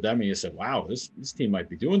you looked at them and you said, wow, this team might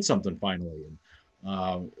be doing something finally.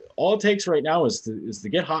 And all it takes right now is to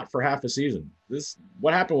get hot for half a season. This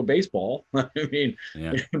what happened with baseball. I mean,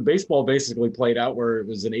 baseball basically played out where it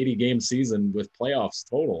was an 80-game season with playoffs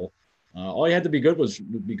total. All you had to be good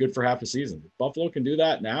would be good for half a season. If Buffalo can do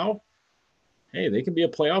that now, hey, they can be a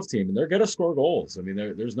playoff team, and they're going to score goals. I mean,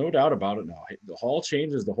 there's no doubt about it now. The Hall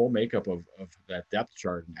changes the whole makeup of that depth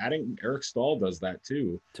chart, and adding Eric Staal does that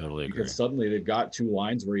too. Totally agree. Because suddenly they've got two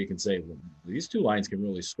lines where you can say, well, these two lines can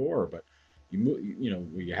really score. But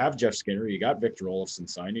you have Jeff Skinner, you got Victor Olofsson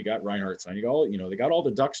signed, you got Reinhart signed, you got all, they got all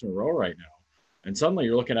the ducks in a row right now. And suddenly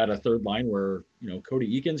you're looking at a third line where,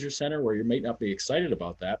 Cody Eakin's your center, where you might not be excited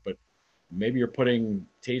about that, but maybe you're putting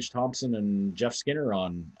Tage Thompson and Jeff Skinner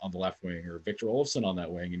on the left wing, or Victor Olofsson on that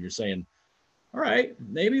wing, and you're saying, all right,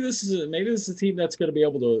 maybe this is a team that's going to be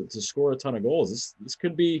able to score a ton of goals. This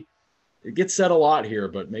could be, it gets said a lot here,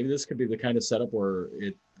 but maybe this could be the kind of setup where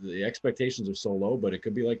the expectations are so low, but it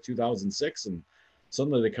could be like 2006, and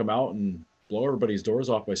suddenly they come out and blow everybody's doors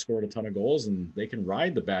off by scoring a ton of goals, and they can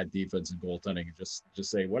ride the bad defense and goaltending and just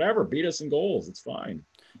say, whatever, beat us in goals, it's fine.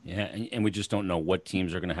 Yeah, and we just don't know what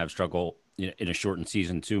teams are going to have struggle in a shortened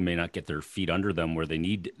season too. May not get their feet under them where they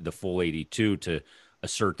need the full 82 to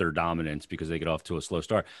assert their dominance because they get off to a slow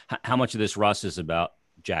start. How much of this, Russ, is about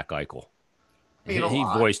Jack Eichel? He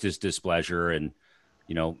voiced his displeasure, and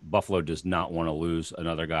Buffalo does not want to lose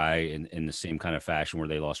another guy in the same kind of fashion where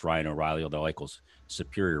they lost Ryan O'Reilly, although Eichel's a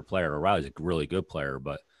superior player. O'Reilly's a really good player,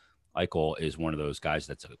 but Eichel is one of those guys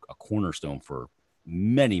that's a cornerstone for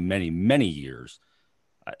many, many, many years.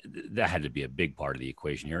 That had to be a big part of the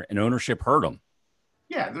equation here, and ownership hurt him.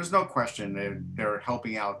 Yeah, there's no question they're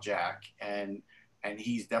helping out Jack, and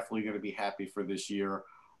he's definitely going to be happy for this year.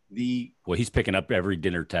 Well, he's picking up every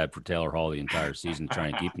dinner tab for Taylor Hall the entire season to try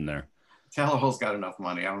and keep him there. Taylor Hall's got enough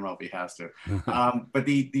money. I don't know if he has to. But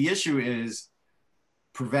the issue is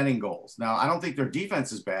preventing goals. Now, I don't think their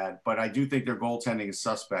defense is bad, but I do think their goaltending is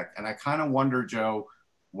suspect. And I kind of wonder, Joe,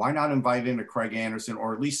 why not invite in a Craig Anderson,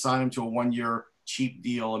 or at least sign him to a 1-year cheap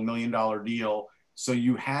deal, $1 million deal, so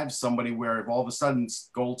you have somebody where if all of a sudden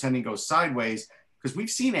goaltending goes sideways, because we've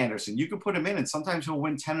seen Anderson, you can put him in and sometimes he'll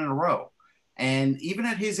win 10 in a row. And even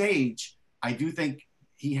at his age, I do think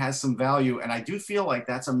he has some value. And I do feel like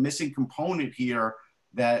that's a missing component here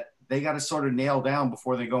that they got to sort of nail down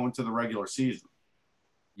before they go into the regular season.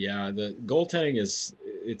 Yeah, the goaltending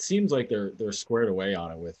it seems like they're squared away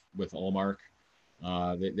on it with Ullmark.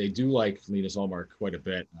 They do like Linus Ullmark quite a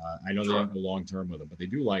bit. I know They don't go long term with him, but they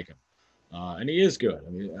do like him. And he is good. I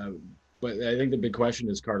mean, but I think the big question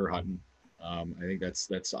is Carter Hutton. I think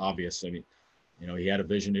that's obvious. I mean, he had a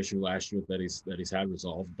vision issue last year that he's had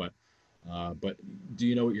resolved, but do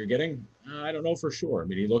you know what you're getting? I don't know for sure. I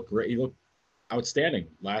mean, he looked great. He looked outstanding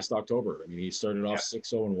last October. I mean, he started off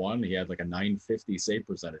 6-0-1. He had like a 950 save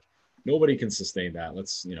percentage. Nobody can sustain that.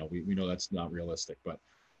 We know that's not realistic, but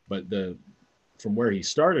from where he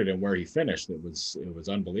started and where he finished, it was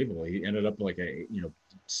unbelievable. He ended up like a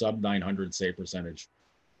sub 900 save percentage.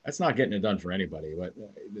 That's not getting it done for anybody. But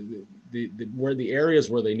where the areas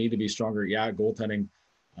where they need to be stronger, goaltending,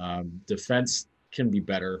 defense can be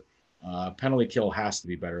better. Penalty kill has to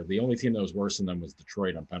be better. The only team that was worse than them was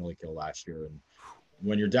Detroit on penalty kill last year. And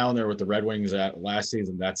when you're down there with the Red Wings at last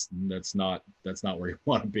season, that's not where you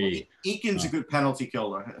want to be. Well, Eakin's a good penalty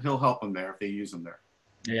killer. He'll help them there if they use him there.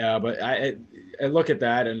 Yeah, but I look at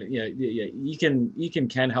that, and Eakin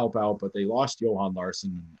can help out, but they lost Johan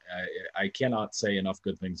Larsson. I cannot say enough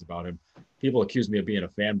good things about him. People accuse me of being a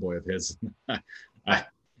fanboy of his.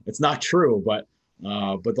 It's not true, but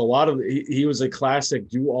a lot of he was a classic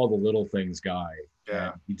do all the little things guy.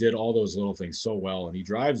 Yeah, he did all those little things so well, and he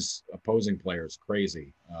drives opposing players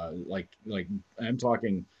crazy. Like I'm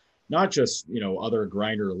talking not just other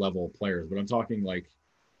grinder level players, but I'm talking like.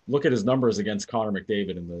 Look at his numbers against Connor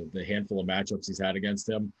McDavid and the handful of matchups he's had against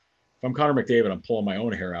him. If I'm Connor McDavid, I'm pulling my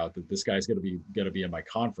own hair out that this guy's going to be in my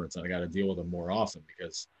conference, and I got to deal with him more often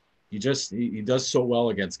because he does so well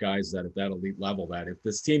against guys that at that elite level that if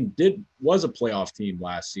this team was a playoff team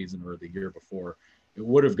last season or the year before, it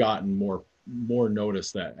would have gotten more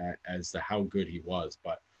notice that as to how good he was.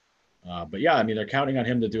 But yeah, I mean, they're counting on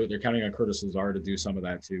him to do it. They're counting on Curtis Lazar to do some of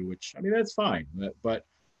that too, which I mean that's fine. But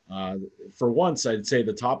for once, I'd say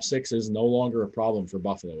the top six is no longer a problem for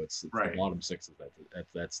Buffalo. It's right. The bottom six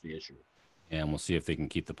that's the issue. Yeah, and we'll see if they can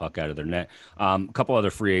keep the puck out of their net. A couple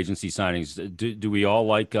other free agency signings. Do we all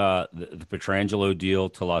like the Pietrangelo deal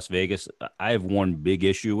to Las Vegas? I have one big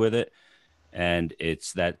issue with it, and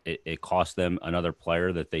it's that it cost them another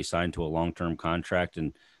player that they signed to a long-term contract,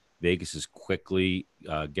 and Vegas is quickly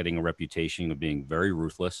getting a reputation of being very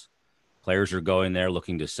ruthless. Players are going there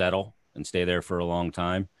looking to settle and stay there for a long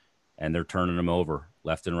time, and they're turning them over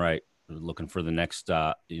left and right, looking for the next,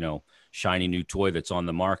 shiny new toy that's on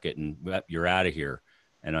the market, and you're out of here.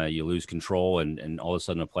 And you lose control, and all of a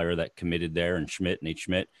sudden a player that committed there, and Nate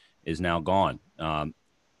Schmidt, is now gone.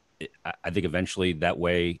 I think eventually that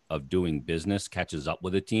way of doing business catches up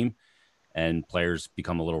with a team, and players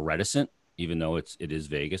become a little reticent, even though it is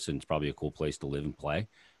Vegas, and it's probably a cool place to live and play.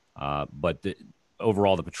 But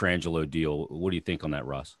overall, the Pietrangelo deal, what do you think on that,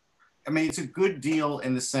 Russ? I mean, it's a good deal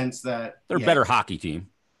in the sense that they're a better hockey team.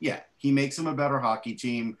 Yeah, he makes them a better hockey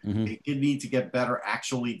team. Mm-hmm. They did need to get better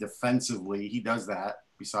actually defensively. He does that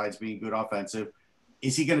besides being good offensive.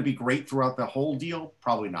 Is he going to be great throughout the whole deal?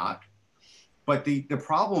 Probably not. But the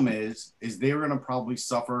problem is they're going to probably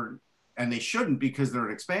suffer, and they shouldn't because they're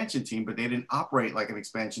an expansion team, but they didn't operate like an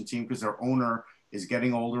expansion team because their owner is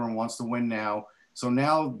getting older and wants to win now. So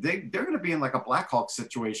now they're going to be in like a Blackhawks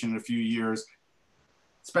situation in a few years,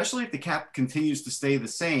 especially if the cap continues to stay the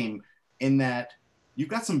same, in that you've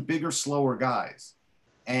got some bigger, slower guys.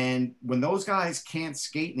 And when those guys can't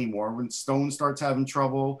skate anymore, when Stone starts having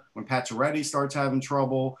trouble, when Pacioretty starts having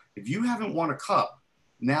trouble, if you haven't won a cup,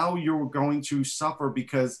 now you're going to suffer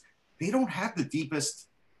because they don't have the deepest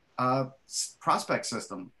prospect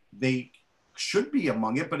system. They should be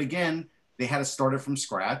among it, but again, they had to start it from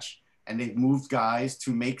scratch, and they've moved guys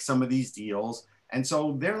to make some of these deals. And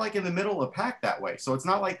so they're like in the middle of the pack that way. So it's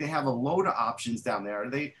not like they have a load of options down there.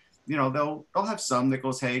 They'll have some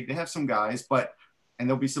Nicholas Hague. They have some guys, and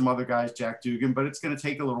there'll be some other guys, Jack Dugan, but it's going to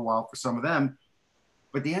take a little while for some of them.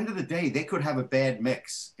 But at the end of the day, they could have a bad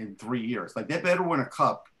mix in 3 years. Like, they better win a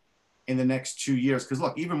cup in the next 2 years. Because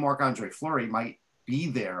look, even Marc-Andre Fleury might be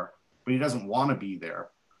there, but he doesn't want to be there.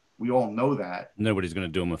 We all know that. Nobody's going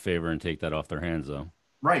to do them a favor and take that off their hands, though.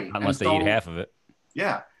 Right. Unless they eat half of it.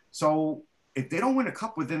 Yeah. So if they don't win a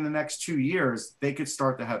cup within the next 2 years, they could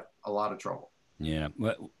start to have a lot of trouble. Yeah.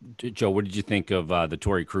 Joe, what did you think of the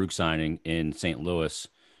Torrey Krug signing in St. Louis,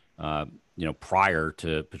 prior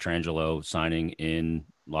to Pietrangelo signing in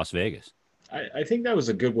Las Vegas? I think that was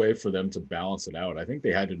a good way for them to balance it out. I think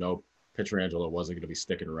they had to know Pietrangelo wasn't going to be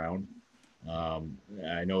sticking around.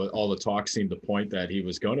 I know all the talk seemed to point that he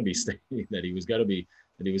was going to be staying, that he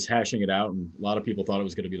was hashing it out. And a lot of people thought it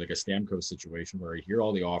was going to be like a Stamkos situation where he'd hear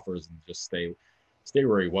all the offers and just stay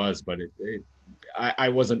where he was. But I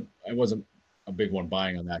wasn't a big one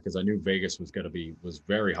buying on that because I knew Vegas was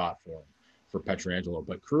very hot for Pietrangelo.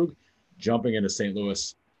 But Krug jumping into St.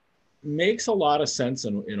 Louis makes a lot of sense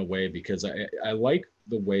in a way, because I like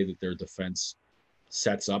the way that their defense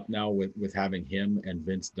sets up now with having him and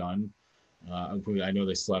Vince Dunn. I know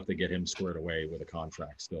they still have to get him squared away with a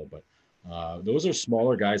contract still, but those are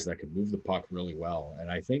smaller guys that can move the puck really well.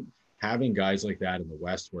 And I think having guys like that in the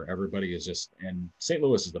West where everybody is just, and St.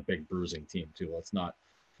 Louis is a big bruising team too. Let's not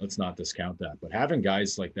discount that. But having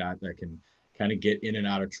guys like that that can kind of get in and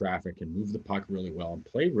out of traffic and move the puck really well and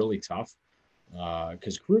play really tough,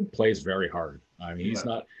 because Krug plays very hard. I mean, he's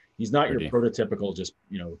not your prototypical just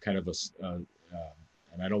kind of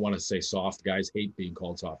and I don't want to say soft. Guys hate being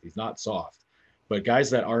called soft. He's not soft, but guys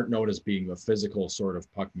that aren't known as being a physical sort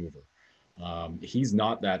of puck mover. He's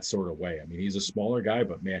not that sort of way. I mean, he's a smaller guy,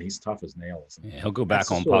 but man, he's tough as nails. Yeah, he'll go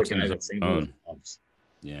back on pucks on his own.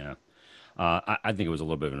 Yeah. I think it was a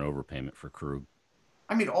little bit of an overpayment for Krug.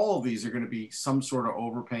 I mean, all of these are going to be some sort of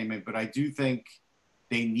overpayment, but I do think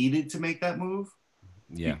they needed to make that move.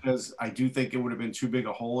 Yeah. Because I do think it would have been too big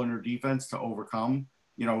a hole in their defense to overcome.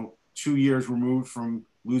 2 years removed from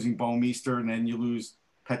losing Bouwmeester, and then you lose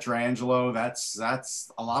Pietrangelo.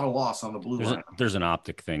 That's a lot of loss on the blue line. There's an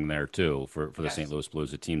optic thing there too for the St. Louis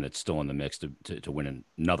Blues, a team that's still in the mix to win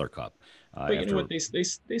another cup. But you know what?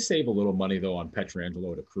 They save a little money though on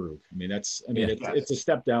Pietrangelo to Krug. I mean, it's a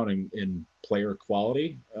step down in player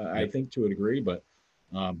quality, I think, to a degree, but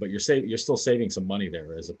you're still saving some money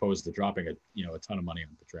there as opposed to dropping a ton of money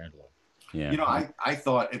on Pietrangelo. Yeah. I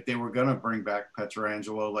thought if they were going to bring back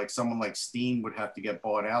Pietrangelo, like someone like Steen would have to get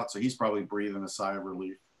bought out. So he's probably breathing a sigh of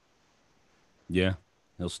relief. Yeah.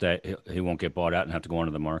 He'll stay. He won't get bought out and have to go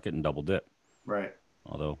onto the market and double dip. Right.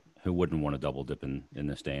 Although who wouldn't want to double dip in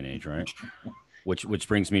this day and age, right? Which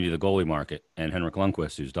brings me to the goalie market and Henrik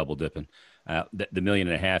Lundqvist, who's double dipping. The $1.5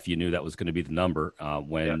 million, you knew that was going to be the number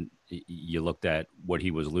when you looked at what he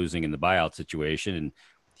was losing in the buyout situation, and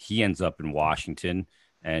he ends up in Washington.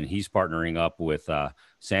 And he's partnering up with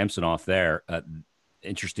Samsonov there.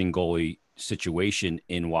 Interesting goalie situation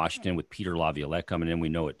in Washington with Peter Laviolette coming in. We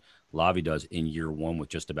know what Lavi does in year one with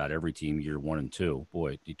just about every team, year 1 and 2.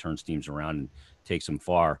 Boy, he turns teams around and takes them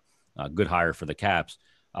far. Good hire for the Caps.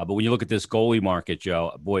 But when you look at this goalie market,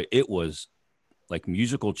 Joe, boy, it was like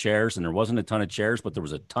musical chairs, and there wasn't a ton of chairs, but there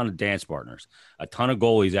was a ton of dance partners, a ton of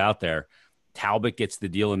goalies out there. Talbot gets the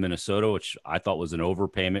deal in Minnesota, which I thought was an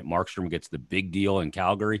overpayment. Markstrom gets the big deal in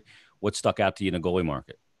Calgary. What stuck out to you in the goalie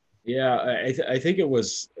market? Yeah, I think it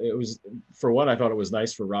was for one, I thought it was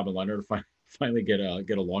nice for Robin Lehner to finally get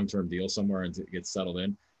a long-term deal somewhere and to get settled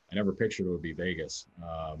in. I never pictured it would be Vegas,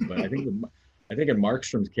 but I think in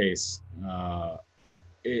Markstrom's case,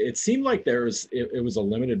 it seemed like it was a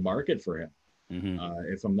limited market for him.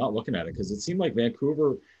 Mm-hmm. If I'm not looking at it, because it seemed like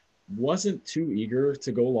Vancouver wasn't too eager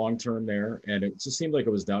to go long-term there. And it just seemed like it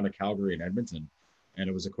was down to Calgary and Edmonton. And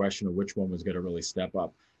it was a question of which one was going to really step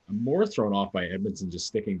up. I'm more thrown off by Edmonton just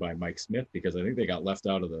sticking by Mike Smith, because I think they got left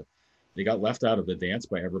out of the dance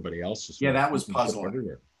by everybody else. That was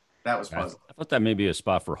puzzling. That was puzzling. I thought that may be a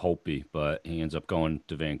spot for Holtby, but he ends up going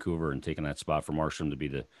to Vancouver and taking that spot for Markstrom to be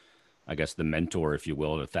the mentor, if you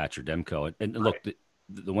will, to Thatcher Demko. And look,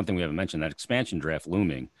 the one thing we haven't mentioned, that expansion draft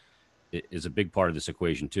looming is a big part of this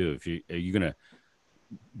equation too. Are you going to,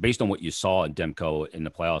 based on what you saw in Demko in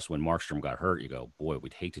the playoffs when Markstrom got hurt, you go, boy,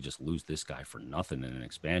 we'd hate to just lose this guy for nothing in an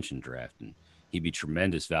expansion draft, and he'd be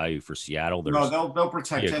tremendous value for Seattle. They'll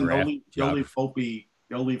protect him. They'll leave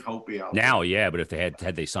Holtby out now. Yeah, but if they had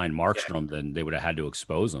they signed Markstrom, then they would have had to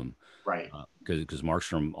expose him, right? Because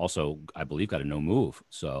Markstrom also, I believe, got a no move,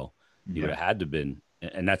 so he would have had to been,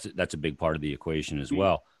 and that's a big part of the equation as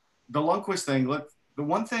well. The Lundqvist thing. Look. The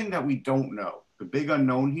one thing that we don't know, the big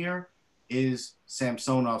unknown here, is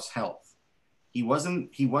Samsonov's health. He wasn't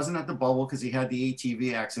at the bubble because he had the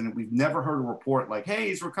ATV accident. We've never heard a report like, hey,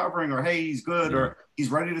 he's recovering, or hey, he's good, or he's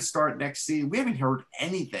ready to start next season. We haven't heard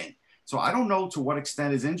anything. So I don't know to what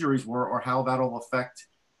extent his injuries were or how that'll affect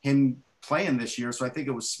him playing this year. So I think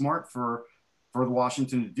it was smart for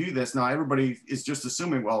Washington to do this. Now, everybody is just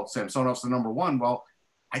assuming, well, Samsonov's the number one. Well,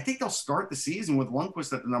 I think they'll start the season with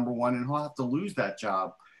Lundqvist at the number one, and he'll have to lose that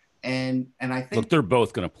job. And I think, look, they're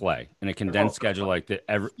both going to play in a condensed schedule like that.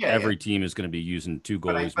 Every team is going to be using two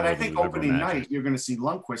goalies. But I think opening night you're going to see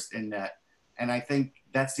Lundqvist in net, and I think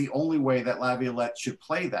that's the only way that Laviolette should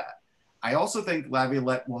play that. I also think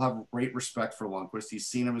Laviolette will have great respect for Lundqvist. He's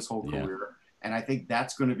seen him his whole career, and I think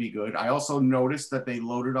that's going to be good. I also noticed that they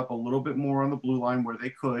loaded up a little bit more on the blue line where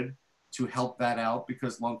they could, to help that out,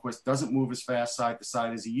 because Lundqvist doesn't move as fast side to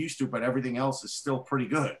side as he used to, but everything else is still pretty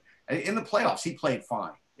good. In the playoffs, he played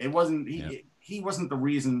fine. It wasn't he wasn't the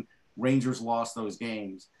reason Rangers lost those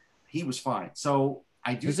games. He was fine. So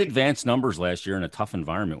I do. His advanced numbers last year in a tough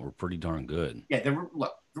environment were pretty darn good. Yeah, the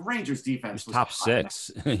Rangers defense was top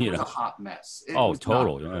six. It was a hot mess.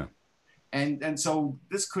 Total, yeah. And so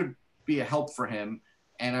this could be a help for him.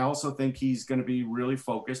 And I also think he's going to be really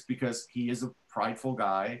focused because he is a prideful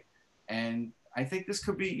guy. And I think this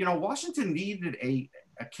could be, Washington needed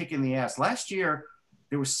a kick in the ass. Last year,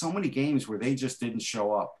 there were so many games where they just didn't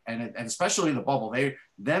show up, and especially in the bubble,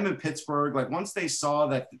 them in Pittsburgh, like once they saw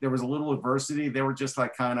that there was a little adversity, they were just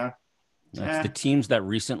like kind of. That's the teams that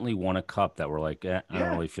recently won a cup that were like, I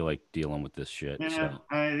don't really feel like dealing with this shit. Yeah,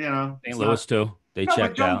 so. St. Louis too. They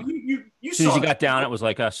checked out. As soon as you got down, it was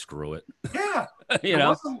like, screw it. Yeah.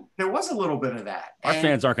 There was a little bit of that. Our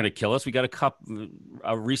fans aren't going to kill us. We got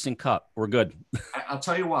a recent cup. We're good. I'll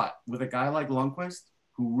tell you what, with a guy like Lundqvist,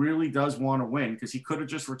 who really does want to win, because he could have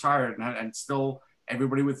just retired and still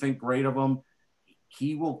everybody would think great of him.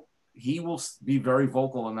 He will be very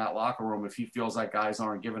vocal in that locker room if he feels like guys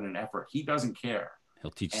aren't giving an effort. He doesn't care.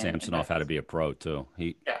 He'll teach Samsonov how to be a pro too.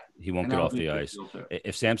 He won't get off the ice.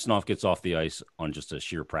 If Samsonov gets off the ice on just a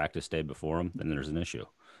sheer practice day before him, then there's an issue.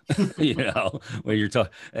 When you're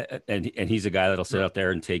talking, and he's a guy that'll sit out there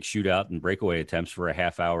and take shootout and breakaway attempts for a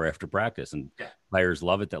half hour after practice, and players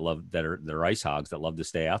love it. They're ice hogs that love to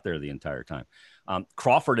stay out there the entire time.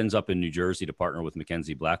 Crawford ends up in New Jersey to partner with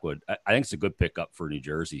Mackenzie Blackwood. I think it's a good pickup for New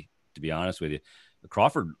Jersey, to be honest with you.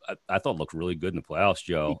 Crawford, I thought looked really good in the playoffs,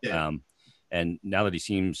 Joe. And now that he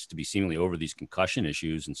seems to be seemingly over these concussion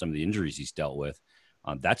issues and some of the injuries he's dealt with,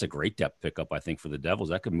 that's a great depth pickup, I think, for the Devils.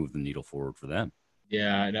 That could move the needle forward for them.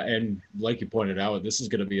 Yeah, and like you pointed out, this is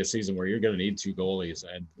going to be a season where you're going to need two goalies.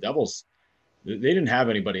 And Devils, they didn't have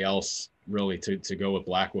anybody else really to go with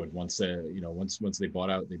Blackwood once they bought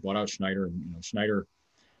out Schneider, and Schneider.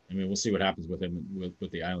 I mean, we'll see what happens with him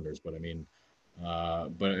with the Islanders, but I mean,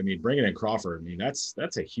 bringing in Crawford, I mean,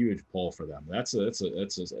 that's a huge pull for them.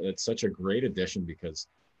 It's such a great addition because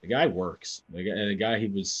the guy works. The guy, he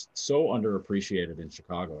was so underappreciated in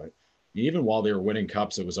Chicago. Even while they were winning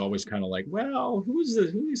cups, it was always kind of like, well, who's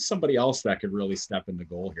somebody else that could really step in the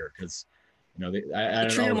goal here? Because I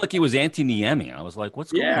treated him like he was Antti Niemi. I was like,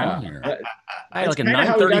 what's going on here? I had like a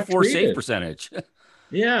 934 save percentage.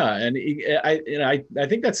 Yeah, and I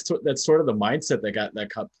think that's sort of the mindset that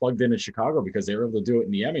got plugged in Chicago, because they were able to do it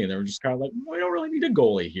in Niemi, and they were just kind of like, we don't really need a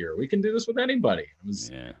goalie here. We can do this with anybody.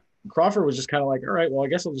 Crawford was just kind of like, all right, well, I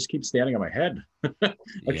guess I'll just keep standing on my head.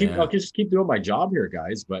 I'll just keep doing my job here,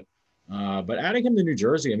 guys. But adding him to New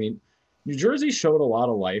Jersey, I mean, New Jersey showed a lot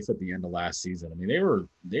of life at the end of last season. I mean,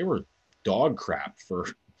 they were dog crap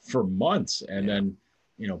for months, and then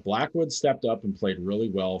Blackwood stepped up and played really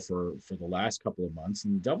well for the last couple of months,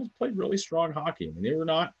 and the Devils played really strong hockey. I mean, they were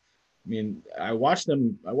not. I mean, I watched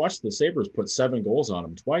the Sabres put 7 goals on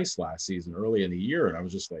them twice last season, early in the year, and I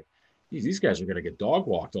was just like, these guys are going to get dog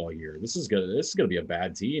walked all year. This is going to be a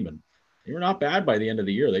bad team, and they were not bad by the end of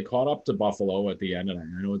the year. They caught up to Buffalo at the end, and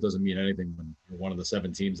I know it doesn't mean anything when you're one of the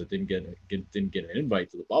 7 teams that didn't get an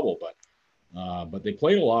invite to the bubble, but they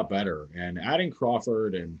played a lot better. And adding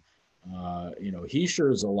Crawford and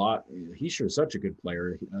Heischer's Heischer's such a good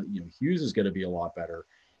player. Hughes is going to be a lot better.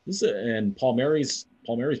 And Palmieri's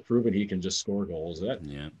proven he can just score goals.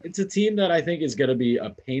 It's a team that I think is going to be a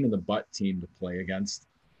pain in the butt team to play against.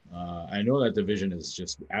 I know that division is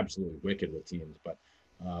just absolutely wicked with teams, but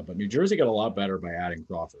New Jersey got a lot better by adding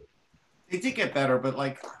Crawford. They did get better, but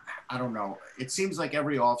I don't know. It seems like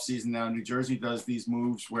every offseason now, New Jersey does these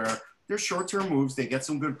moves where they're short-term moves. They get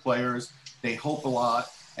some good players. They hope a lot.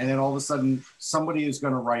 And then all of a sudden, somebody is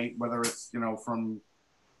going to write, whether it's from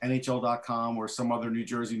NHL.com or some other New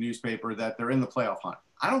Jersey newspaper, that they're in the playoff hunt.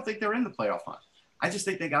 I don't think they're in the playoff hunt. I just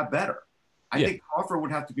think they got better. I think Crawford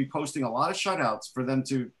would have to be posting a lot of shutouts for them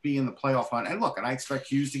to be in the playoff hunt. And look, and I expect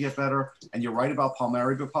Hughes to get better. And you're right about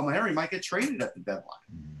Palmieri, but Palmieri might get traded at the deadline.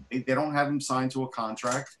 They don't have him signed to a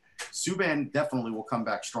contract. Subban definitely will come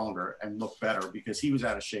back stronger and look better because he was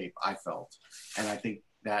out of shape, I felt. And I think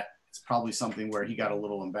that it's probably something where he got a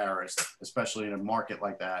little embarrassed, especially in a market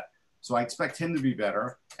like that. So I expect him to be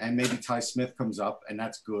better, and maybe Ty Smith comes up, and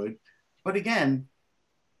that's good. But again,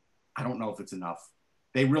 I don't know if it's enough.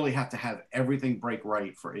 They really have to have everything break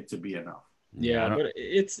right for it to be enough. Yeah, but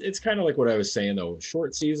it's kind of like what I was saying, though.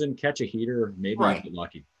 Short season, catch a heater, maybe you get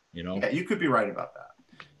lucky, Yeah, you could be right about that.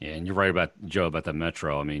 Yeah, and you're right about Joe about the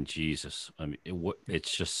Metro. I mean, Jesus, I mean,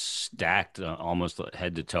 it's just stacked almost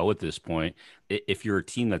head to toe at this point. If you're a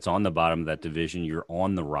team that's on the bottom of that division, you're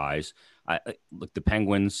on the rise. Look, the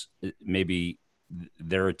Penguins, maybe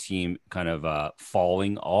they're a team kind of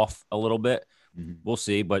falling off a little bit. Mm-hmm. We'll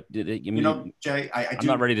see, but Jay, I'm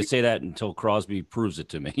not ready to say that until Crosby proves it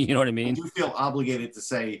to me. You know what I mean? I do feel obligated to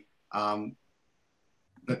say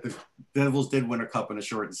that the Devils did win a cup in a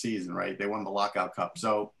shortened season, right? They won the Lockout Cup,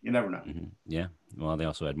 so you never know. Mm-hmm. Yeah. Well, they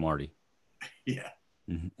also had Marty. Yeah.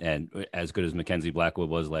 Mm-hmm. And as good as Mackenzie Blackwood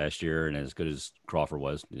was last year, and as good as Crawford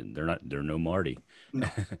was, they're no Marty. No.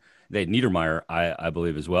 They had Niedermeyer, I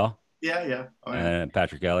believe, as well. Yeah. Oh, yeah.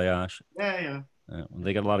 Patrick Elias. Yeah.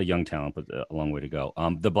 They got a lot of young talent, but a long way to go.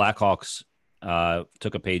 The Blackhawks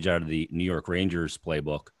took a page out of the New York Rangers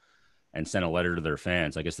playbook and sent a letter to their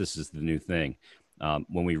fans. I guess this is the new thing.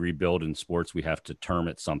 When we rebuild in sports, we have to term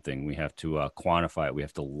it something. We have to quantify it. We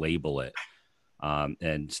have to label it.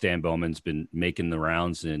 And Stan Bowman's been making the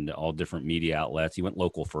rounds in all different media outlets. He went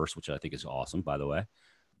local first, which I think is awesome, by the way.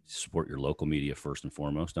 Support your local media first and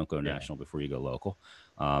foremost. Don't go national before you go local.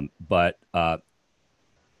 But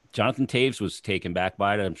Jonathan Toews was taken back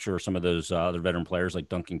by it. I'm sure some of those other veteran players like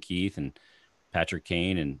Duncan Keith and Patrick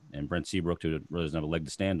Kane and Brent Seabrook, who really doesn't have a leg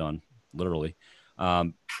to stand on, literally.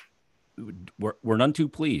 We're none too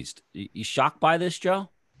pleased. You shocked by this, Joe?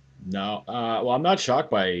 No. Well, I'm not shocked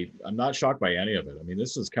by any of it. I mean,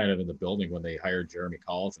 this was kind of in the building when they hired Jeremy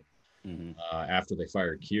Colleton after they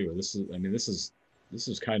fired Q. This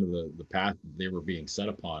is kind of the path they were being set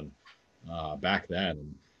upon back then.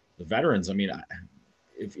 And the veterans, I mean,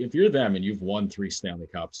 if you're them and you've won 3 Stanley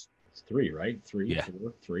Cups, it's 3, right? 3,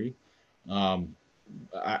 4, 3.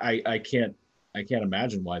 I can't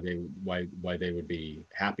imagine why they would be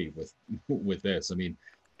happy with this. I mean,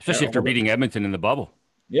 especially if you're beating Edmonton in the bubble.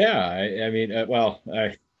 Yeah, I mean,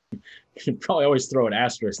 I can probably always throw an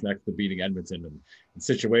asterisk next to beating Edmonton in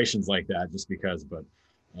situations like that, just because. But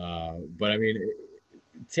I mean,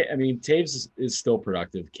 Toews is still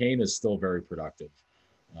productive. Kane is still very productive.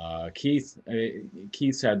 Keith's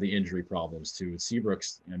had the injury problems too.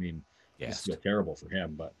 Seabrook's, I mean, it's feel terrible for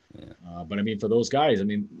him. But I mean, for those guys, I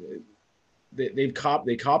mean, they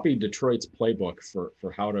copied Detroit's playbook for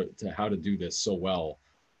how to do this so well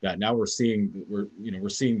that now we're seeing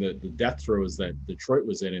the death throes that Detroit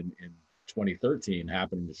was in 2013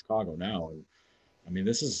 happening to Chicago now. And I mean,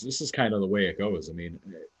 this is kind of the way it goes. I mean,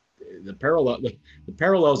 the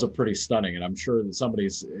parallels are pretty stunning, and I'm sure that somebody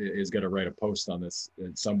is going to write a post on this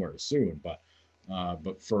somewhere soon. But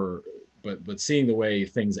seeing the way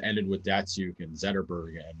things ended with Datsyuk and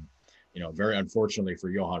Zetterberg, and very unfortunately for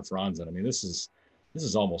Johan Franzen, I mean, this is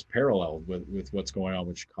almost parallel with what's going on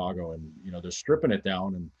with Chicago, and they're stripping it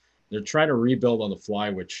down and they're trying to rebuild on the fly,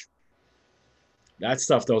 which that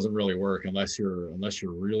stuff doesn't really work unless you're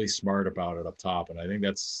really smart about it up top. And I think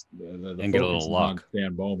that's the and get a little luck.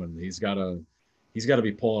 Stan Bowman, he's got to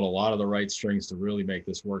be pulling a lot of the right strings to really make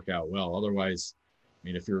this work out well. Otherwise, I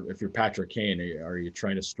mean, if you're Patrick Kane, are you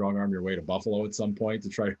trying to strong arm your way to Buffalo at some point to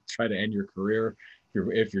try to end your career?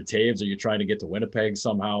 If you're Toews, are you trying to get to Winnipeg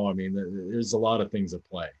somehow? I mean, there's a lot of things at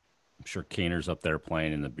play. I'm sure Kaner's up there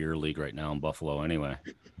playing in the beer league right now in Buffalo anyway.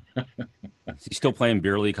 Is he still playing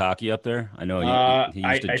beer league hockey up there? I know he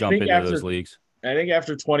used to jump into those leagues. I think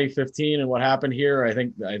after 2015 and what happened here, I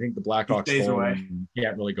think the Blackhawks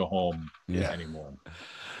can't really go home anymore.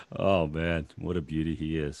 Oh, man, what a beauty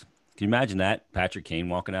he is. Can you imagine that? Patrick Kane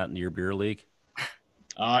walking out into your beer league?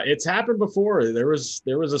 It's happened before. There was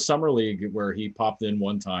a summer league where he popped in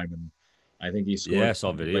one time, and I think he scored I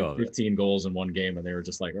saw video 15 goals in one game, and they were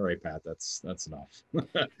just like, all right, Pat, that's enough.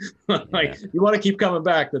 You want to keep coming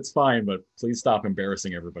back, that's fine, but please stop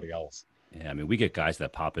embarrassing everybody else. Yeah, I mean, we get guys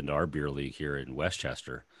that pop into our beer league here in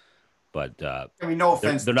Westchester, but I mean, no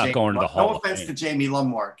offense, they're not going to the Hall. No offense to Jamie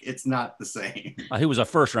Lumwark, it's not the same. He was a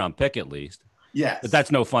first-round pick at least. Yes, but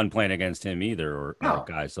that's no fun playing against him either, or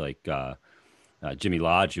guys like Jimmy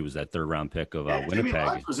Lodge, who was that third-round pick of Winnipeg. Jimmy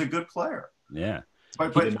Lodge was a good player. Yeah.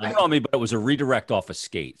 But it was a redirect off a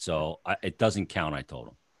skate, so it doesn't count, I told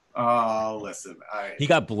him. Oh, listen. He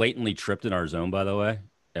got blatantly tripped in our zone, by the way,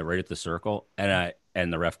 right at the circle, and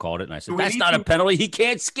the ref called it, and I said, that's not a penalty. He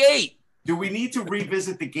can't skate. Do we need to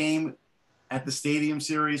revisit the game at the Stadium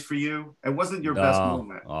Series for you? It wasn't your best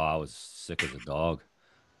moment. Oh, I was sick as a dog.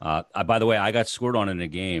 By the way, I got scored on in a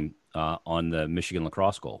game on the Michigan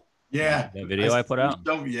lacrosse goal. Yeah. That video I put out?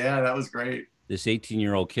 Yeah, that was great. This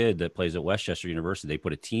 18-year-old kid that plays at Westchester University, they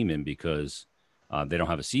put a team in because they don't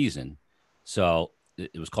have a season. So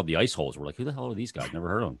it was called the Ice Holes. We're like, who the hell are these guys? Never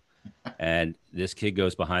heard of them. And this kid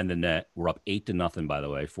goes behind the net. We're up 8-0, by the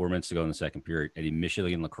way, 4 minutes to go in the second period. And he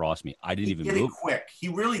Michigan lacrosse me. I didn't even move. It quick. He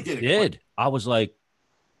really did it quick. I was like,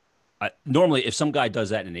 normally if some guy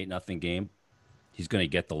does that in an 8-0 game, he's going to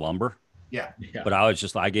get the lumber. Yeah. But I was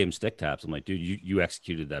just, I gave him stick taps. I'm like, dude, you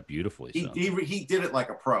executed that beautifully. He did it like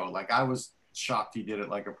a pro. Like I was shocked he did it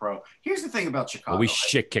like a pro. Here's the thing about Chicago. Well, we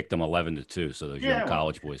shit kicked them 11-2, so those young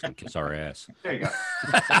college boys can kiss our ass. There you go.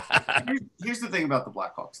 Here's the thing about the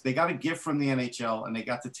Blackhawks. They got a gift from the NHL, and they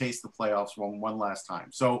got to taste the playoffs one last time.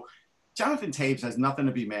 So Jonathan Toews has nothing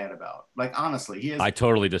to be mad about. Like, honestly, he has. I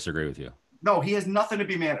totally disagree with you. No, he has nothing to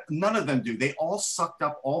be mad. None of them do. They all sucked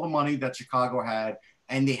up all the money that Chicago had,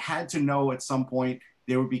 and they had to know at some point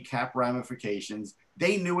there would be cap ramifications.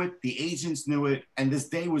 They knew it. The agents knew it. And this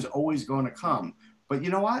day was always going to come. But you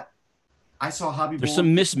know what? I saw Hobby There's Bull.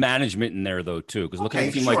 some mismanagement in there, though, too. Because look at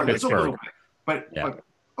a team like Pittsburgh. But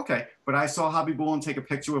I saw Hobby Bull and take a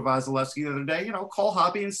picture with Vasilevsky the other day. You know, call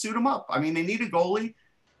Hobby and suit him up. I mean, they need a goalie.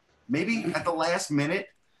 Maybe at the last minute,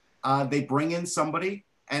 they bring in somebody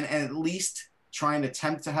and at least try and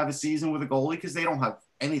attempt to have a season with a goalie because they don't have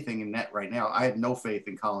anything in net right now. I have no faith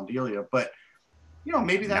in Colin Delia, but you know,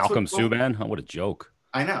 maybe that's Malcolm Subban. Oh, what a joke!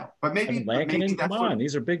 I know, but maybe come on,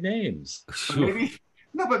 these are big names.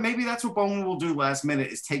 But maybe that's what Bowman will do last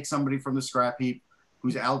minute is take somebody from the scrap heap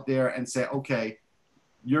who's out there and say, okay,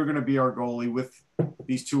 you're going to be our goalie with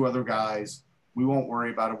these two other guys. We won't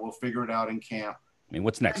worry about it. We'll figure it out in camp. I mean,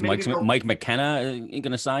 what's next? Mike McKenna ain't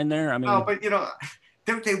going to sign there? I mean, no, but you know,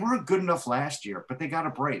 they weren't good enough last year, but they got a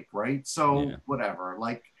break, right? So whatever.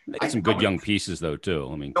 Like, they got some good young pieces though too.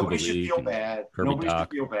 I mean, nobody should feel bad. Nobody should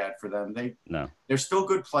feel bad for them. They're still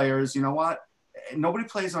good players. You know what? Nobody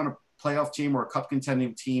plays on a playoff team or a cup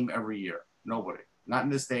contending team every year. Nobody. Not in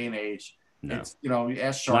this day and age. No. It's, you know, you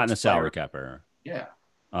ask Sharks. Not in the salary cap era. Yeah.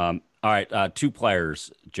 All right. Two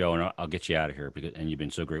players, Joe, and I'll get you out of here and you've been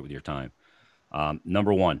so great with your time.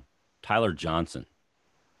 Number one, Tyler Johnson.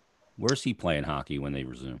 Where's he playing hockey when they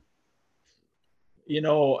resume? You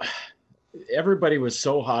know, everybody was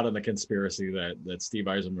so hot on the conspiracy that Steve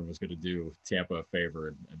Yzerman was going to do Tampa a favor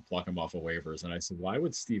and pluck him off of waivers. And I said, why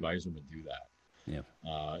would Steve Yzerman do that? Yeah.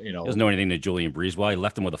 You know, he doesn't know anything to Julian Breezeball. He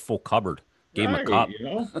left him with a full cupboard. Gave him a cup. You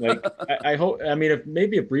know, like I hope. I mean, if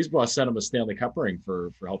Breezeball sent him a Stanley Cup ring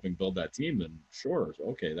for helping build that team, then sure,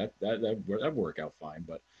 okay, that work out fine.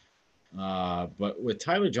 But with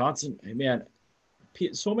Tyler Johnson, man,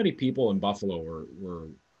 so many people in Buffalo were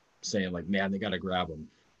saying like, man, they got to grab him.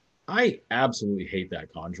 I absolutely hate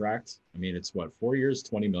that contract. I mean, it's what, 4 years,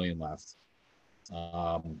 $20 million left.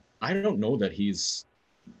 I don't know that he's.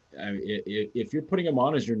 I mean, if you're putting him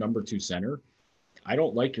on as your number 2 center, I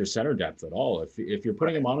don't like your center depth at all. If you're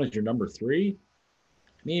putting him on as your number 3,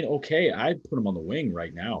 I mean, okay, I'd put him on the wing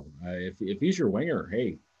right now. If he's your winger,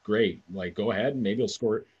 hey, great. Like, go ahead and maybe he'll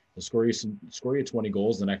score you 20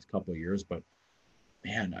 goals the next couple of years. But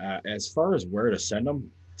man, as far as where to send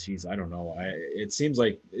him, geez, I don't know. It seems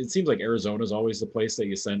like Arizona's always the place that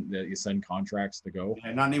you send contracts to go.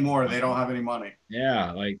 Yeah, not anymore. They don't have any money.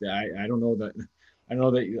 Yeah, like I don't know that. I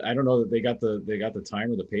don't know that they got the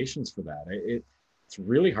time or the patience for that. It's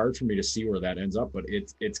really hard for me to see where that ends up, but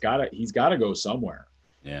he's got to go somewhere.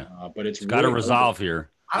 Yeah, but it's got to resolve here.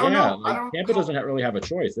 I don't know. Like, Tampa doesn't really have a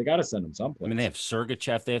choice. They got to send him someplace. I mean, they have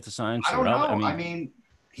Sergachev they have to sign. I don't know. I mean,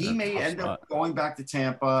 he may end up going back to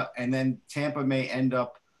Tampa, and then Tampa may end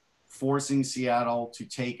up forcing Seattle to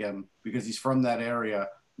take him because he's from that area.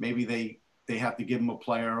 Maybe they have to give him a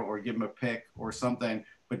player or give him a pick or something.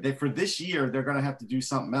 But for this year, they're going to have to do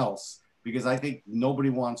something else because I think nobody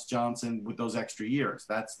wants Johnson with those extra years.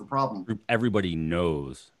 That's the problem. Everybody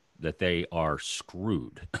knows that they are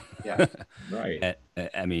screwed. Yeah, right.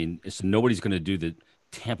 I mean, nobody's going to do the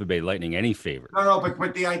Tampa Bay Lightning any favor. No,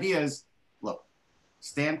 but the idea is, look,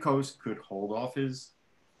 Stamkos could hold off his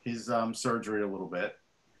surgery a little bit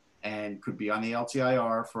and could be on the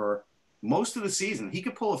LTIR for most of the season. He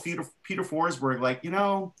could pull a Peter Forsberg, like, you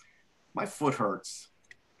know, my foot hurts.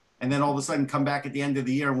 And then all of a sudden come back at the end of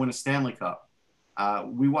the year and win a Stanley Cup.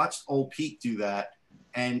 We watched old Pete do that.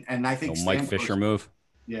 And I think Mike Fisher move.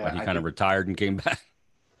 Yeah. Like he kind of retired and came back.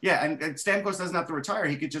 Yeah. And Stamkos doesn't have to retire.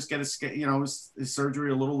 He could just get his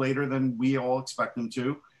surgery a little later than we all expect him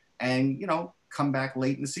to. And, you know, come back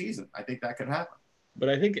late in the season. I think that could happen. But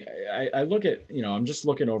I think I look at, you know, I'm just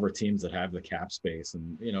looking over teams that have the cap space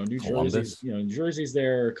and, you know, New Jersey's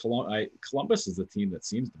there. Columbus is the team that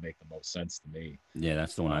seems to make the most sense to me. Yeah,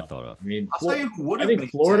 that's the one I thought of. I mean, I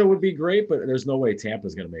think Florida would be great, but there's no way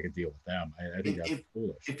Tampa's going to make a deal with them. I think that's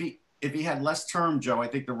foolish. If he had less term, Joe, I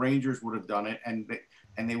think the Rangers would have done it, and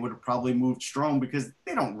they would have probably moved Strome because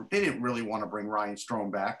they didn't really want to bring Ryan Strome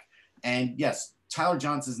back. And yes, Tyler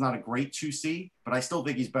Johnson's not a great 2C, but I still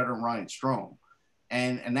think he's better than Ryan Strome.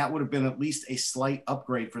 And that would have been at least a slight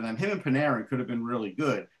upgrade for them. Him and Panarin could have been really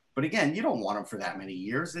good. But again, you don't want him for that many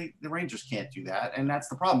years. The Rangers can't do that. And that's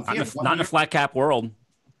the problem. Not in a flat cap world.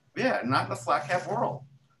 Yeah, not in a flat cap world.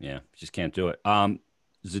 Yeah, just can't do it.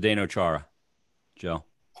 Zdeno Chara, Joe.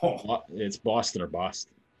 Oh, it's Boston or bust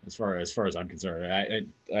as far as I'm concerned.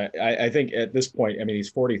 I think at this point, I mean, he's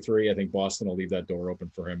 43. I think Boston will leave that door open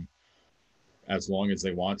for him as long as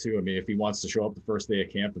they want to. I mean, if he wants to show up the first day of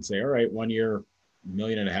camp and say, all right, 1 year, $1.5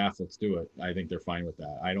 million, let's do it. I think they're fine with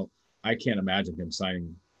that. I can't imagine him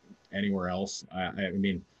signing anywhere else. I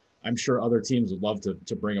mean, I'm sure other teams would love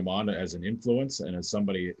to bring him on as an influence and as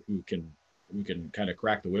somebody who can kind of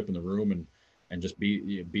crack the whip in the room and just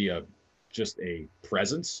be a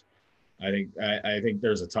presence. I think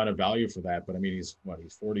there's a ton of value for that. But I mean, he's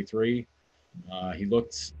 43.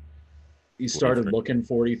 He started looking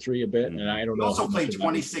 43 a bit, and I don't know. He also played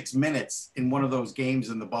 26 minutes in one of those games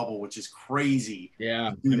in the bubble, which is crazy.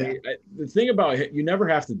 Yeah, the thing about it, you never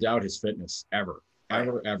have to doubt his fitness ever.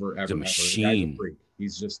 He's a machine.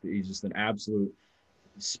 He's just an absolute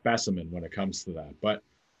specimen when it comes to that. But I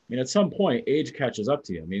mean, at some point, age catches up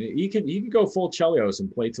to you. I mean, he can go full Chelios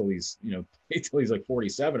and play till he's like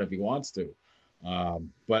 47 if he wants to.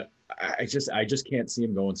 But I just can't see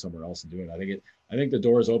him going somewhere else and doing it. I think the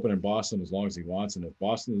door is open in Boston as long as he wants. And if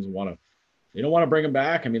Boston doesn't want to, they don't want to bring him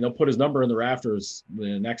back. I mean, they'll put his number in the rafters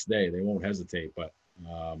the next day. They won't hesitate. But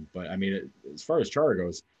I mean, as far as Chara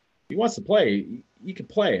goes, if he wants to play, he can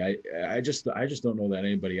play. I just don't know that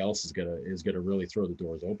anybody else is gonna really throw the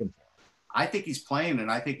doors open for him. I think he's playing,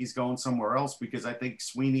 and I think he's going somewhere else because I think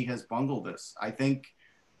Sweeney has bungled this. I think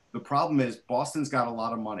the problem is Boston's got a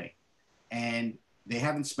lot of money, and they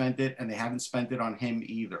haven't spent it, and they haven't spent it on him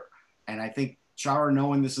either. And I think Chara,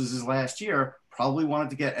 knowing this is his last year, probably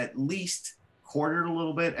wanted to get at least quartered a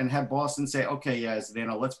little bit and have Boston say, okay, yeah,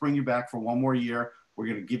 Zdeno, let's bring you back for one more year. We're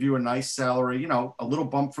going to give you a nice salary, a little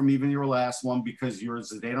bump from even your last one because you're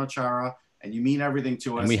Zdeno Chara and you mean everything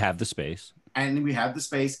to us. And we have the space.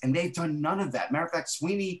 And they've done none of that. Matter of fact,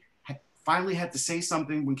 Sweeney finally had to say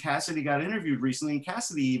something when Cassidy got interviewed recently, and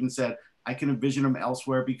Cassidy even said, I can envision him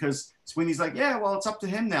elsewhere, because Sweeney's like, yeah, well, it's up to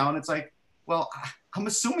him now. And it's like, well, I'm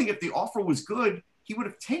assuming if the offer was good, he would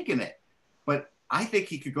have taken it. But I think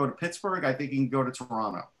he could go to Pittsburgh. I think he can go to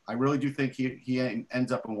Toronto. I really do think he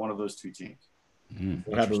ends up in one of those two teams.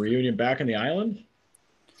 We'll have a reunion back in the island.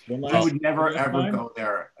 He would never, ever go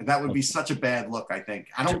there. That would be such a bad look, I think.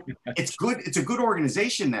 It's good. It's a good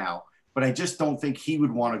organization now, but I just don't think he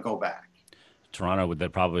would want to go back. Toronto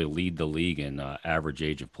would probably lead the league in average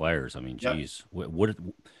age of players. I mean, geez, what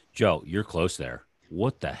Joe, you're close there.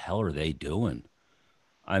 What the hell are they doing?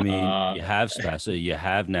 I mean, you have Spezza, you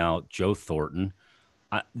have now Joe Thornton.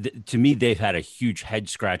 To me, they've had a huge head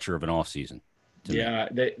scratcher of an offseason. Yeah,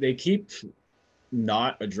 they keep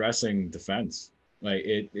not addressing defense. Like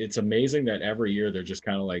it's amazing that every year they're just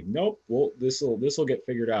kind of like, nope, well, this will get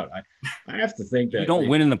figured out. I have to think that you don't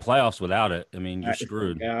win in the playoffs without it. I mean, you're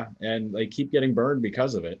screwed. Yeah, and they keep getting burned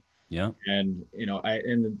because of it. Yeah, and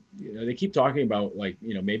they keep talking about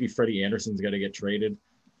maybe Freddie Anderson's got to get traded.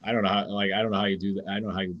 I don't know how you do that. I don't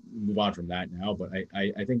know how you move on from that now. But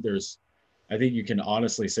I think you can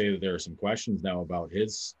honestly say that there are some questions now about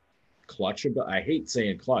his clutch. I hate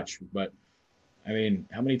saying clutch, but I mean,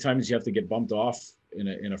 how many times do you have to get bumped off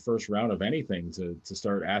in a first round of anything to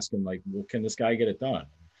start asking, like, well, can this guy get it done?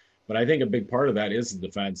 But I think a big part of that is the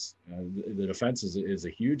defense. The defense is a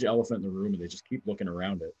huge elephant in the room, and they just keep looking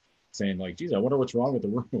around it, saying like, geez, I wonder what's wrong with the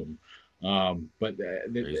room. But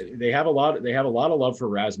they have a lot of love for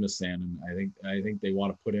Rasmus Sandin. I think they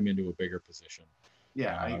want to put him into a bigger position.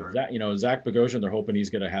 Yeah, I agree. Zach Bogosian, they're hoping he's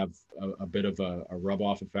going to have a bit of a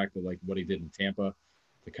rub-off effect of like what he did in Tampa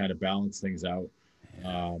to kind of balance things out.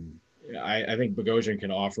 Yeah. I think Bogosian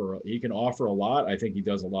can offer a lot. I think he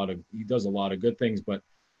does a lot of good things, but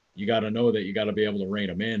you got to know that you got to be able to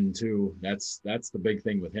rein him in too. That's the big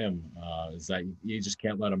thing with him, is that you just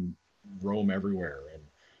can't let him roam everywhere.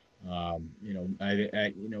 And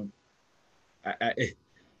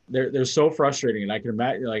they're so frustrating, and I can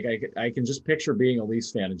imagine, like, I can just picture being a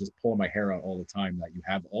Leafs fan and just pulling my hair out all the time that you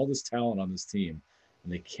have all this talent on this team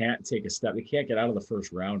and they can't take a step. They can't get out of the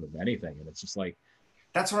first round of anything. And it's just like,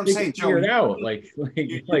 that's what I'm saying, Joe. Figure it out.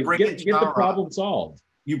 Get the problem solved.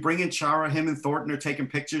 You bring in Chara, him and Thornton are taking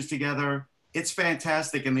pictures together. It's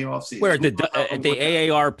fantastic in the offseason. Where at the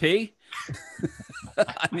AARP?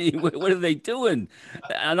 I mean, what are they doing?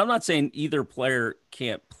 And I'm not saying either player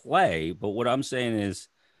can't play, but what I'm saying is,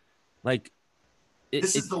 like,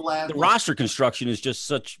 the roster construction is just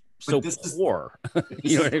so poor.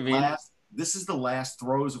 You know what I mean? This is the last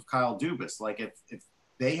throes of Kyle Dubas. Like, if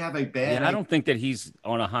they have a bad, I don't think that he's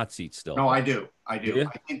on a hot seat still. No, I do. Yeah.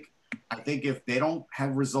 I think if they don't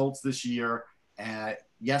have results this year,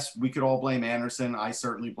 yes, we could all blame Anderson. I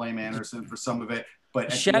certainly blame Anderson for some of it.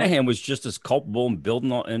 But Shanahan was just as culpable in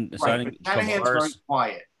building and signing. Shanahan's very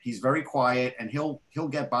quiet. He's very quiet, and he'll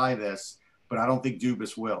get by this. But I don't think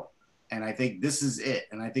Dubas will. And I think this is it.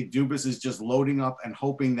 And I think Dubas is just loading up and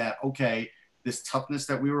hoping that, okay, this toughness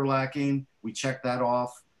that we were lacking, we check that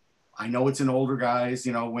off. I know it's in older guys,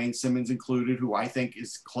 Wayne Simmons included, who I think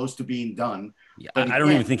is close to being done. Yeah, I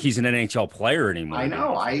don't even think he's an NHL player anymore. I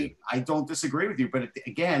know. I don't disagree with you. But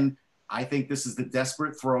again, I think this is the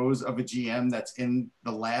desperate throes of a GM that's in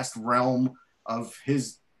the last realm of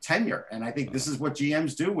his tenure. And I think this is what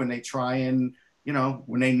GMs do when they try and,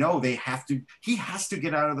 when they know he has to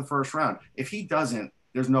get out of the first round. If he doesn't,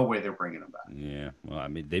 there's no way they're bringing him back. Yeah. Well, I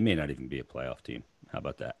mean, they may not even be a playoff team. How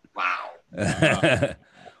about that? Wow.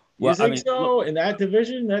 Well, you think so? In that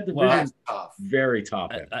division? That division is tough. Very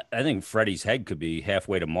tough. I think Freddie's head could be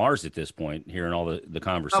halfway to Mars at this point, hearing all the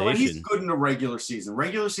conversation. No, but he's good in the regular season.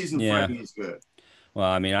 Regular season, Freddie is good. Well,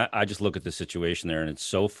 I mean, I just look at the situation there, and it's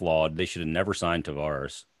so flawed. They should have never signed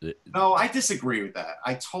Tavares. No, I disagree with that.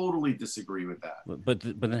 I totally disagree with that. But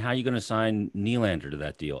then how are you going to sign Nylander to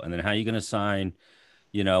that deal? And then how are you going to sign,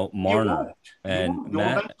 Marner? You'll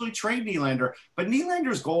eventually trade Nylander. But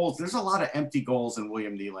Nylander's goals, there's a lot of empty goals in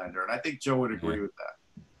William Nylander, and I think Joe would agree with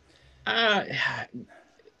that.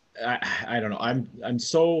 I don't know. I'm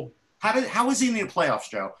so. How is he in the playoffs,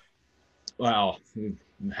 Joe? Well,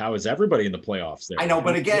 how is everybody in the playoffs there? I know,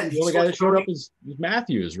 but again, the only guy that showed up is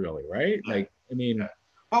Matthews, really, right? Yeah. Like, I mean,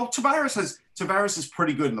 well, Tavares is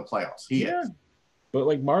pretty good in the playoffs. He is. But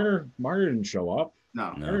like Marner didn't show up.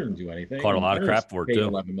 No, Marner didn't do anything. Caught a lot of crap for it too.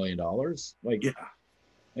 $11 million. Like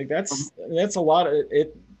that's a lot of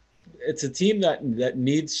it. It's a team that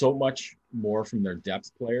needs so much more from their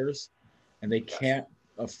depth players, and they can't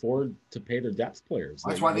afford to pay their depth players.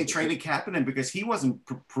 That's why they traded Kapanen, because he wasn't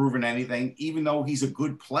proving anything, even though he's a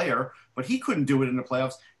good player, but he couldn't do it in the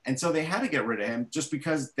playoffs. And so they had to get rid of him just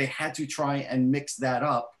because they had to try and mix that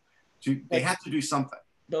up. They had to do something.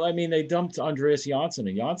 But I mean, they dumped Andreas Janssen,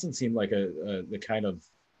 and Janssen seemed like the kind of,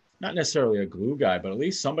 not necessarily a glue guy, but at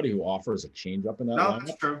least somebody who offers a change up in that lineup.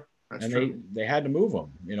 That's true. They had to move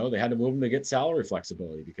him. They had to move him to get salary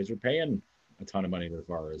flexibility, because you're paying a ton of money to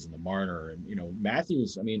Tavares and the Marner and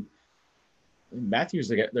Matthews. I mean, Matthews,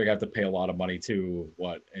 they're gonna have to pay a lot of money to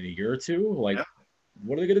in a year or two. Like,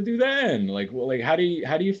 what are they gonna do then? Like, how do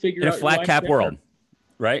you figure in out a flat cap world,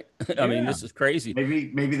 right? I mean, this is crazy.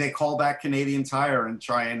 Maybe they call back Canadian Tire and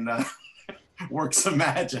try and work some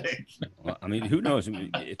magic. Well, I mean, who knows?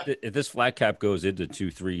 If this flat cap goes into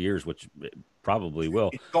 2-3 years, which it probably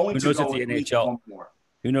will, who knows if the NHL?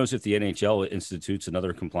 Who knows if the NHL institutes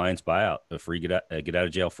another compliance buyout, a free get out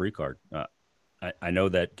of jail free card? I know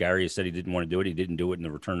that Gary has said he didn't want to do it. He didn't do it in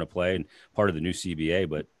the return to play and part of the new CBA,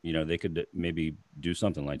 but they could maybe do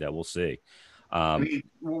something like that. We'll see. I mean,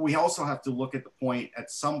 we also have to look at the point.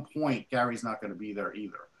 At some point, Gary's not going to be there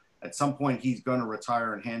either. At some point, he's going to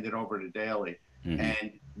retire and hand it over to Daly,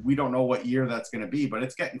 and we don't know what year that's going to be, but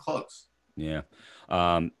it's getting close. Yeah.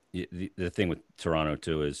 The thing with Toronto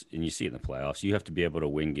too is, and you see it in the playoffs, you have to be able to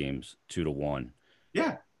win games 2-1.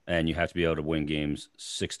 Yeah. And you have to be able to win games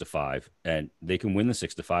 6-5, and they can win the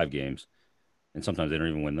 6-5 games, and sometimes they don't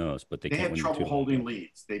even win those. But they can't have win trouble holding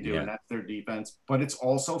leads. They do, and that's their defense. But it's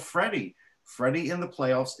also Freddie. Freddie in the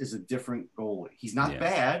playoffs is a different goalie. He's not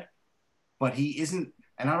bad, but he isn't.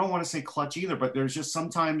 And I don't want to say clutch either. But there's just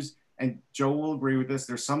sometimes, and Joe will agree with this,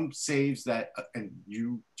 there's some saves that, and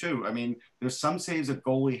you too. I mean, there's some saves a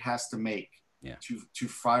goalie has to make to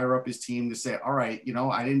fire up his team to say, all right,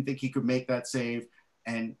 I didn't think he could make that save.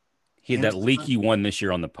 And he had that leaky one this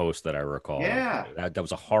year on the post that I recall. Yeah. That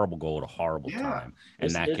was a horrible goal at a horrible time.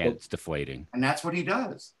 And it's deflating. And that's what he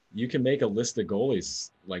does. You can make a list of goalies,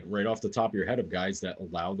 like right off the top of your head, of guys that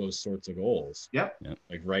allow those sorts of goals. Yep.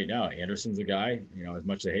 Like right now, Anderson's a guy, as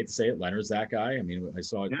much as I hate to say it, Leonard's that guy. I mean, I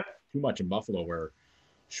saw it too much in Buffalo where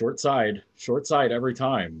short side every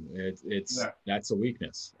time. That's a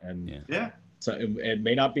weakness. And so it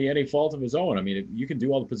may not be any fault of his own. I mean, you can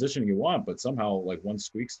do all the positioning you want, but somehow like one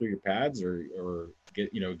squeaks through your pads or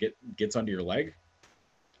gets under your leg.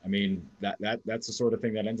 I mean, that's the sort of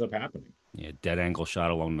thing that ends up happening. Yeah, dead angle shot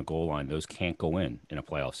along the goal line. Those can't go in a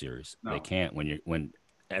playoff series. No. They can't when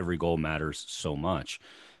every goal matters so much.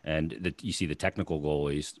 And you see the technical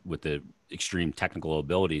goalies with the extreme technical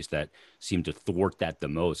abilities that seem to thwart that the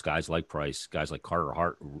most. Guys like Price, guys like Carter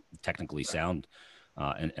Hart, technically sound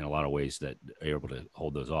in a lot of ways that are able to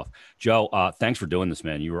hold those off. Joe, thanks for doing this,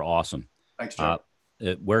 man. You were awesome. Thanks, Joe.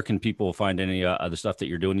 Where can people find any other stuff that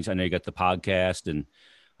you're doing? I know you got the podcast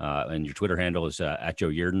and your Twitter handle is at Joe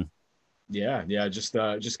Yerdon. Yeah. Just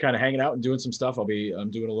kind of hanging out and doing some stuff. I'm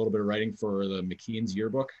doing a little bit of writing for the McKean's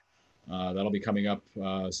yearbook. That'll be coming up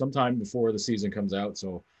sometime before the season comes out.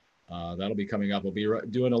 So that'll be coming up. I'll be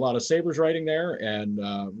doing a lot of Sabres writing there and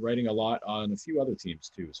writing a lot on a few other teams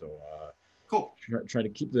too. So cool.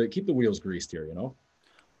 Trying to keep the wheels greased here,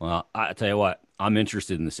 Well, I tell you what, I'm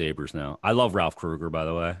interested in the Sabres now. I love Ralph Kruger, by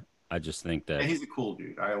the way. I just think that he's a cool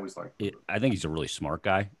dude. I always like him. I think he's a really smart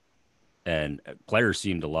guy. And players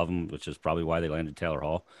seem to love him, which is probably why they landed Taylor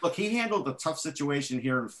Hall. Look, he handled the tough situation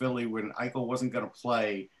here in Philly when Eichel wasn't going to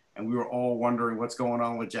play, and we were all wondering what's going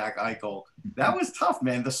on with Jack Eichel. That was tough,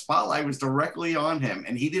 man. The spotlight was directly on him,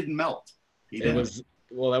 and he didn't melt. That was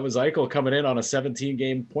Eichel coming in on a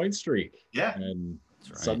 17-game point streak. Yeah, and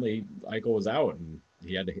suddenly Eichel was out, and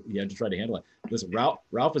he had to try to handle it. Listen,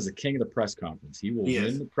 Ralph is the king of the press conference. He will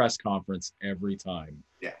win the press conference every time.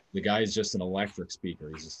 Yeah, the guy is just an electric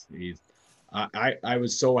speaker. I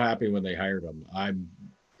was so happy when they hired him.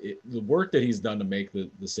 The work that he's done to make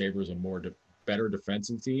the Sabres a better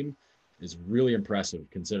defensive team is really impressive,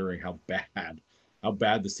 considering how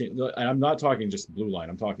bad this team. And I'm not talking just blue line.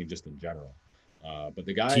 I'm talking just in general. But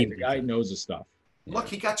the guy knows his stuff. Look,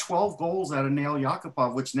 he got 12 goals out of Nail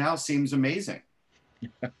Yakupov, which now seems amazing.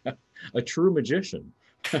 A true magician.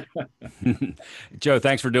 Joe,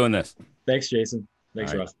 thanks for doing this. Thanks, Jason.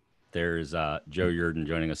 Thanks, Russ. There's Joe Yerdon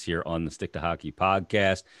joining us here on the Stick to Hockey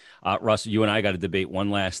podcast. Russ, you and I got to debate one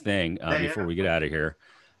last thing before we get out of here.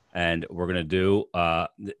 And we're going to do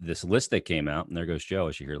this list that came out. And there goes Joe,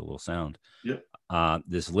 as you hear the little sound. Yep.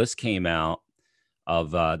 This list came out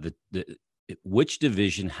of which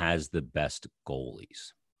division has the best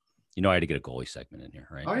goalies. You know, I had to get a goalie segment in here,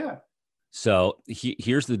 right? Oh, yeah. So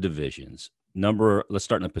here's the divisions. Let's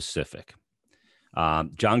start in the Pacific.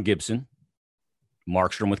 John Gibson,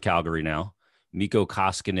 Markstrom with Calgary now, Mikko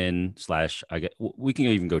Koskinen / we can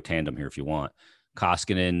even go tandem here if you want.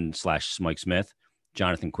 Koskinen / Mike Smith,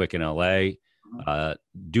 Jonathan Quick in LA,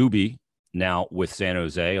 Doobie now with San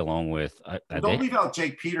Jose, along with don't leave out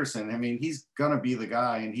Jake Peterson. I mean, he's gonna be the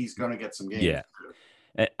guy, and he's gonna get some games. Yeah.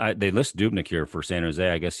 They list Dubnyk here for San Jose.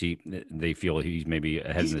 I guess they feel he's maybe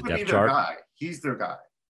ahead in the depth chart. Guy. He's their guy.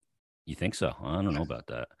 You think so? I don't know about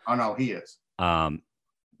that. Oh no, he is.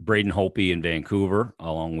 Braden Holtby in Vancouver,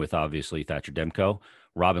 along with obviously Thatcher Demko,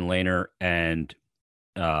 Robin Lehner and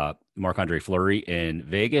Marc-Andre Fleury in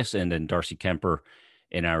Vegas, and then Darcy Kemper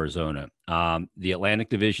in Arizona. The Atlantic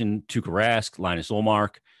Division, Tuukka Rask, Linus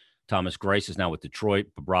Ullmark, Thomas Greiss is now with Detroit,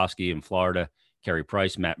 Bobrovsky in Florida, Carey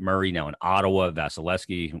Price, Matt Murray now in Ottawa,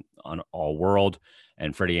 Vasilevsky on All World,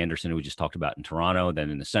 and Freddie Anderson, who we just talked about in Toronto. Then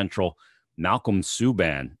in the Central, Malcolm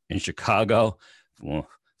Subban in Chicago,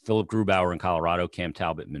 Philip Grubauer in Colorado, Cam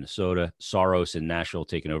Talbot in Minnesota, Saros in Nashville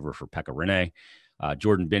taking over for Pekka Rinne,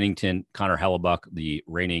 Jordan Binnington, Connor Hellebuck, the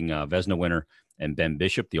reigning Vezina winner, and Ben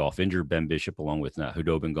Bishop, the off-injured Ben Bishop, along with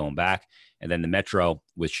Hudobin going back. And then the Metro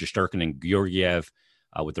with Shesterkin and Georgiev,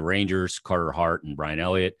 with the Rangers, Carter Hart and Brian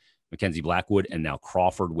Elliott, Mackenzie Blackwood, and now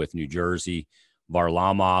Crawford with New Jersey,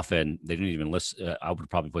 Varlamov, and they didn't even list. I would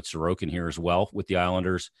probably put Sorokin here as well with the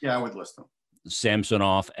Islanders. Yeah, I would list them.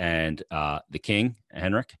 Samsonov and the King,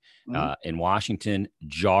 Henrik, in Washington,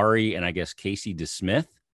 Jari, and I guess Casey DeSmith.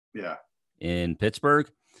 Yeah. In Pittsburgh,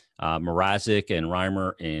 Mrazek and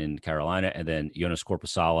Reimer in Carolina, and then Jonas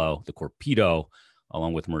Korpisalo, the Corpedo,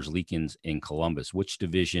 along with Merzlikins in Columbus. Which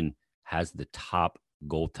division has the top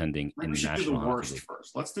goaltending in the National Hockey League?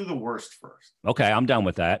 First. Let's do the worst first. Okay, I'm down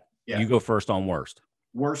with that. Yeah. You go first on worst.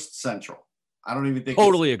 Worst Central. I don't even think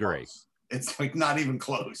totally agree. Close. It's like not even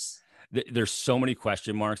close. There's so many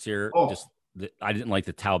question marks here. Oh. I didn't like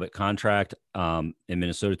the Talbot contract in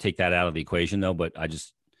Minnesota. Take that out of the equation, though. But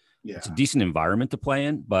it's a decent environment to play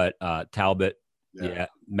in. But Talbot,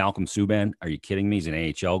 Malcolm Subban, are you kidding me? He's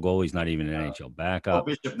an AHL goal. He's not even an NHL backup.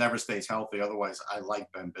 Well, Bishop never stays healthy. Otherwise, I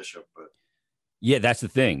like Ben Bishop, but. Yeah, that's the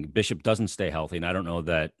thing. Bishop doesn't stay healthy, and I don't know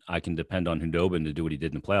that I can depend on Hudobin to do what he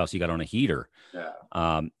did in the playoffs. He got on a heater.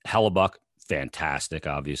 Yeah. Hellebuck, fantastic,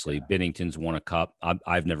 obviously. Yeah. Binnington's won a cup.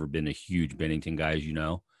 I've never been a huge Binnington guy, as you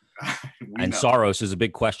know. And Saros is a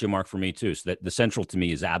big question mark for me, too. So that the Central, to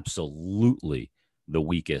me, is absolutely the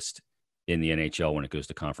weakest in the NHL when it goes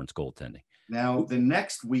to conference goaltending. Now, the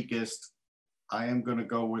next weakest, I am going to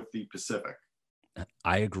go with the Pacific.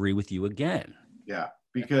 I agree with you again. Yeah,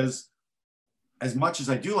 because as much as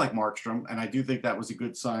I do like Markstrom, and I do think that was a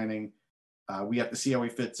good signing, we have to see how he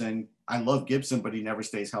fits in. I love Gibson, but he never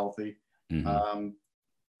stays healthy. Mm-hmm.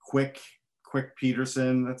 Quick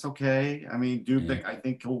Peterson, that's okay. I mean, Dubnyk, I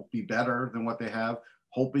think he'll be better than what they have.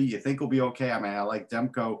 Holtby, you think he'll be okay? I mean, I like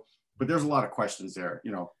Demko, but there's a lot of questions there.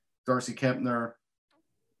 You know, Darcy Kempner,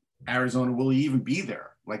 Arizona, will he even be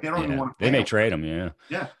there? Like, they don't even want to play him. They may him. Trade him, yeah.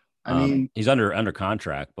 Yeah. I mean, he's under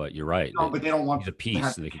contract, but you're right. No, but they don't want he's a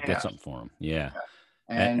piece, so they could get something for him. Yeah.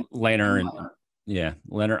 And Lehner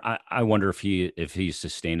Lehner. I wonder if he's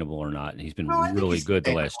sustainable or not. He's been really good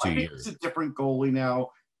the last 2 years. He's a different goalie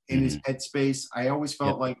now in his headspace. I always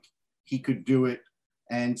felt like he could do it,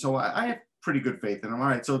 and so I have pretty good faith in him. All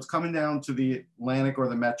right, so it's coming down to the Atlantic or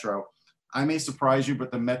the Metro. I may surprise you,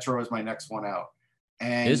 but the Metro is my next one out.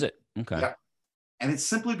 And is it okay? Yeah, and it's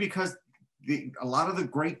simply because a lot of the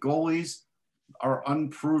great goalies are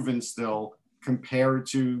unproven still, compared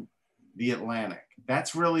to the Atlantic.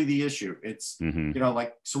 That's really the issue. It's, you know,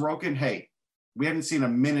 like Sorokin, hey, we haven't seen a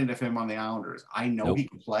minute of him on the Islanders. I know he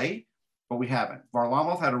can play, but we haven't.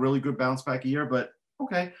 Varlamov had a really good bounce back year, but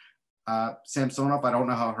okay. Samsonov, I don't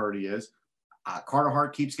know how hurt he is. Carter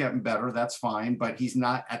Hart keeps getting better. That's fine, but he's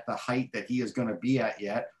not at the height that he is going to be at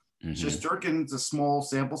yet. Shesterkin's a small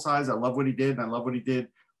sample size. I love what he did, and I love what he did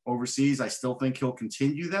overseas. I still think he'll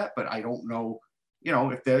continue that, but I don't know, you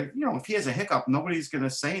know, if he has a hiccup, nobody's going to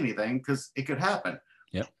say anything because it could happen.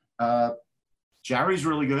 Yep. Jarry's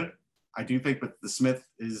really good. I do think, but the Smith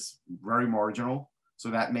is very marginal. So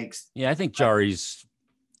that makes. Yeah, I think Jarry's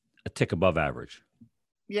a tick above average.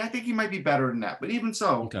 Yeah, I think he might be better than that, but even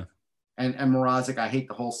so. Okay. And Mrazek, I hate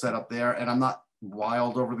the whole setup there, and I'm not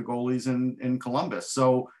wild over the goalies in Columbus.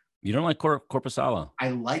 So you don't like Korpisalo? I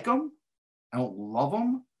like him. I don't love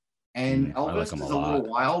him. And Elvis like is a little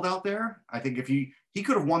wild out there. I think if he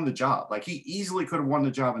could have won the job, like he easily could have won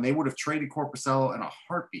the job, and they would have traded Korpisalo in a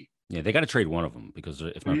heartgeat. Yeah, they got to trade one of them because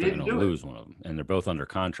if not, they're going to lose one of them, and they're both under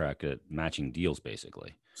contract at matching deals,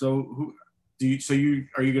 basically. So who? Are you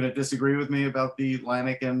going to disagree with me about the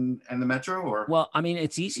Atlantic and the Metro? Or well, I mean,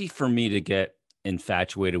 it's easy for me to get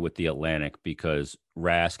infatuated with the Atlantic because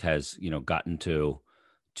Rask has, you know, gotten to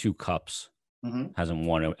 2 cups, hasn't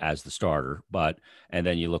won it as the starter, and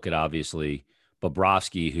then you look at obviously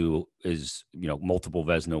Bobrovsky, who is, you know, multiple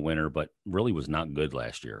Vezina winner, but really was not good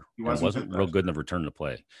last year. He wasn't real good in the return to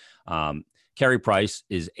play. Carey Price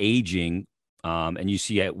is aging. And you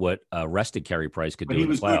see what rested Carey Price could do in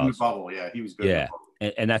the playoffs. Good in the bubble. Yeah, he was good. Yeah,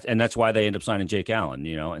 and that's why they end up signing Jake Allen,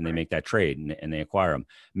 you know, and they make that trade and they acquire him.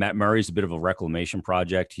 Matt Murray's a bit of a reclamation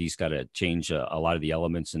project. He's got to change a lot of the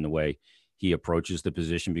elements in the way he approaches the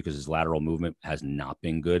position because his lateral movement has not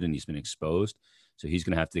been good and he's been exposed. So he's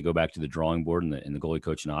going to have to go back to the drawing board, and the goalie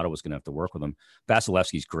coach in Ottawa is going to have to work with him.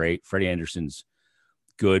 Vasilevsky's great. Freddie Anderson's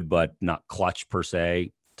good, but not clutch per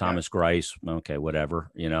se. Thomas Greiss, okay,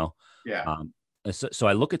 whatever, you know. Yeah. So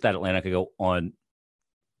I look at that Atlantic, I go on,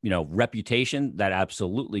 you know, reputation, that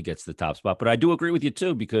absolutely gets the top spot. But I do agree with you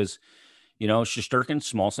too, because, you know, Shesterkin,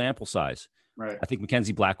 small sample size. Right. I think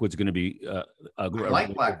Mackenzie Blackwood's going to be I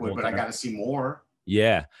like Blackwood, but I got to see more.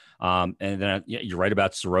 Yeah. And then you're right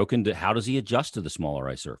about Sorokin. How does he adjust to the smaller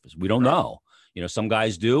ice surface? We don't know. You know, some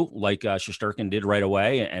guys do, like Shesterkin did right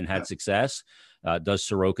away and had success. Does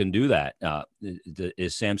Sorokin do that?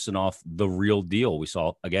 Is Samsonov the real deal? We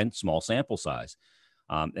saw, again, small sample size.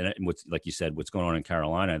 And what's, like you said, what's going on in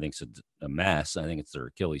Carolina, I think it's a mess. I think it's their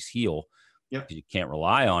Achilles heel. Yep. You can't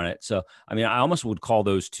rely on it. So, I mean, I almost would call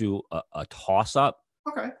those two a toss-up.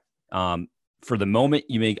 Okay. For the moment,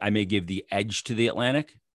 I may give the edge to the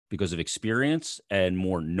Atlantic because of experience and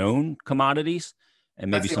more known commodities and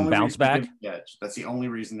maybe some bounce back. That's the only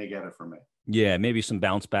reason they get it from me. Yeah, maybe some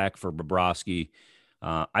bounce back for Bobrovsky.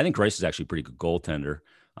 I think Greiss is actually a pretty good goaltender.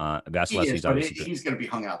 Vasilevsky's obviously he's going to be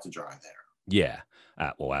hung out to dry there. Yeah,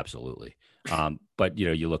 well, absolutely. But, you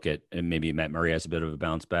know, you look at, and maybe Matt Murray has a bit of a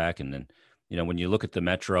bounce back. And then, you know, when you look at the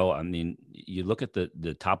Metro, I mean, you look at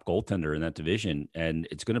the top goaltender in that division, and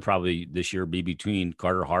it's going to probably this year be between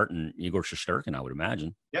Carter Hart and Igor Shesterkin, I would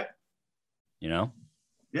imagine. Yeah. You know?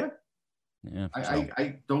 Yeah. Yeah.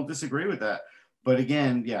 I don't disagree with that. But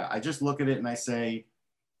again, yeah, I just look at it and I say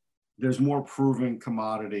there's more proven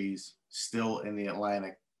commodities still in the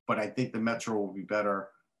Atlantic, but I think the Metro will be better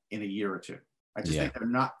in a year or two. I just think they're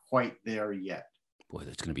not quite there yet. Boy,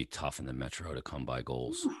 that's going to be tough in the Metro to come by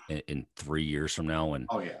goals in 3 years from now. When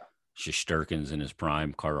Shesterkin's in his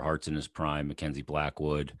prime, Carter Hart's in his prime, Mackenzie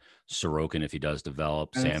Blackwood, Sorokin if he does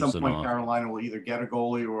develop, and Samsonov. At some point, Carolina will either get a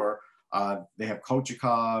goalie or they have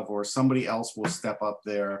Kochikov or somebody else will step up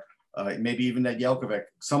there. Maybe even that Jelkovic,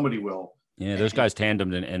 somebody will. Yeah, those guys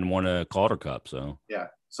tandemed and won a Calder Cup. So yeah,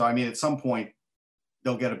 so I mean, at some point,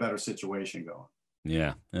 they'll get a better situation going.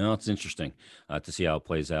 Yeah, no, it's interesting to see how it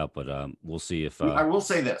plays out, but we'll see if. I will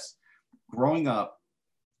say this: growing up,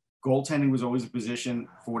 goaltending was always a position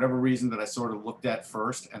for whatever reason that I sort of looked at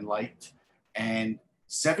first and liked. And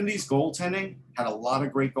 70s goaltending had a lot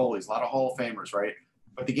of great goalies, a lot of Hall of Famers, right?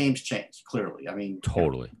 But the game's changed clearly. I mean,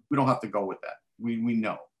 totally. We don't have to go with that. We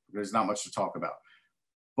know there's not much to talk about,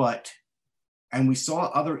 and we saw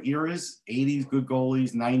other eras: 80s good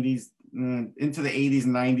goalies, 90s into the 80s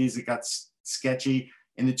and 90s. It got sketchy.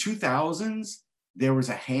 In the 2000s, there was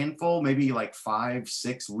a handful, maybe like 5,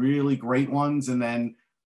 6 really great ones, and then,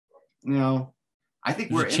 you know, I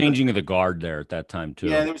think we're changing of the guard there at that time too.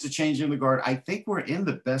 Yeah, there was a change in the guard. I think we're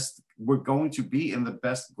going to be in the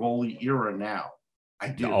best goalie era now. I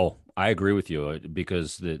do. Oh, I agree with you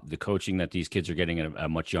because the coaching that these kids are getting at a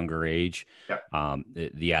much younger age,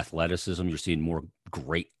 the athleticism, you're seeing more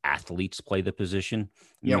great athletes play the position.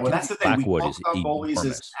 Yeah, well, that's the thing. Blackwood we talk about goalies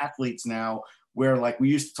as athletes now, where like we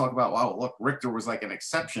used to talk about, wow, look, Richter was like an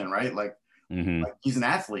exception, right? Like, like he's an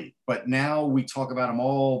athlete, but now we talk about them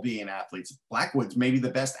all being athletes. Blackwood's maybe the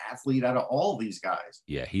best athlete out of all these guys.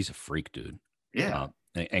 Yeah, he's a freak, dude. Yeah.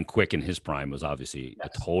 And Quick in his prime was obviously a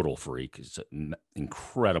total freak. It's an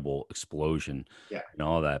incredible explosion and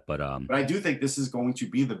all that. But I do think this is going to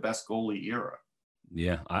be the best goalie era.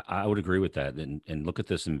 Yeah, I would agree with that. And look at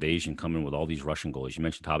this invasion coming with all these Russian goalies. You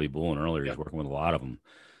mentioned Tommy Bullen earlier. He's working with a lot of them,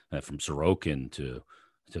 from Sorokin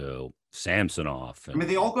to Samsonov. I mean,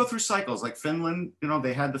 they all go through cycles. Like Finland,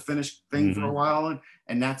 they had the Finnish thing for a while,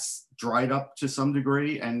 and that's dried up to some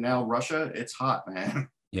degree. And now Russia, it's hot, man.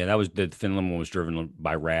 Yeah, that was the Finland one was driven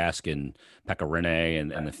by Rask and Pekka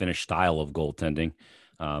Rinne and the Finnish style of goaltending.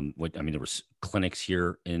 There was clinics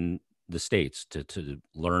here in the States to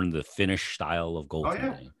learn the Finnish style of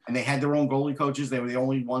goaltending. Oh, yeah. And they had their own goalie coaches. They were the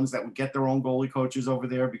only ones that would get their own goalie coaches over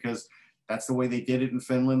there because that's the way they did it in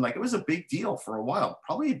Finland. Like, it was a big deal for a while,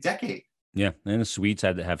 probably a decade. Yeah, and the Swedes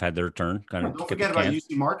have had their turn. Don't forget about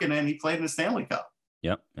UC Markkinen. He played in the Stanley Cup.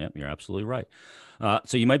 Yep, you're absolutely right.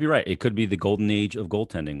 So you might be right. It could be the golden age of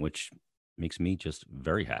goaltending, which makes me just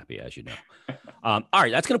very happy, as you know. All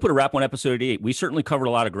right, that's going to put a wrap on episode 88. We certainly covered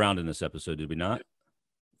a lot of ground in this episode, did we not?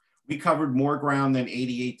 We covered more ground than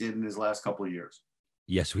 88 did in his last couple of years.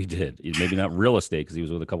 Yes, we did. Maybe not real estate because he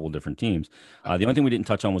was with a couple of different teams. The only thing we didn't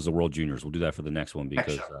touch on was the World Juniors. We'll do that for the next one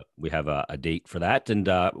because we have a date for that, and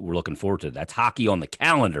we're looking forward to it. That's hockey on the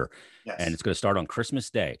calendar, and it's going to start on Christmas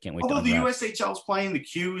Day. Can't wait. Although the USHL is playing, the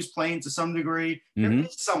Q is playing to some degree. There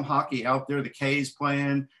is some hockey out there. The K is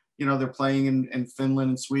playing. They're playing in Finland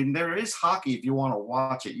and Sweden. There is hockey if you want to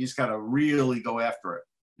watch it. You just got to really go after it.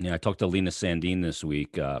 Yeah, I talked to Linus Sandin this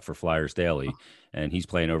week for Flyers Daily, and he's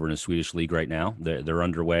playing over in the Swedish league right now. They're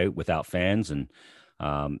underway without fans, and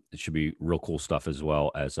it should be real cool stuff as well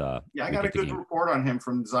as. I got a good report on him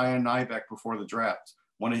from Zion Nybeck before the draft.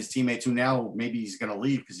 One of his teammates who now maybe he's going to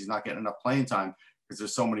leave because he's not getting enough playing time because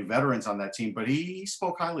there's so many veterans on that team. But he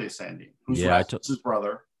spoke highly of Sandin, who's Rasmus's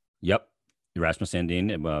brother. Yep, Rasmus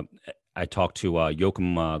Sandin. I talked to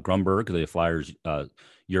Joachim Grunberg, the Flyers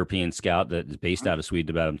European scout that is based out of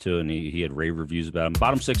Sweden, about him too, and he had rave reviews about him.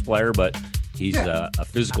 Bottom six player, but he's a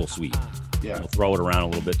physical Swede. Yeah, he'll throw it around a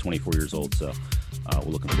little bit. 24 years old, so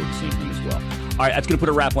we're looking forward to seeing him as well. All right, that's going to put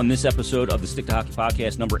a wrap on this episode of the Stick to Hockey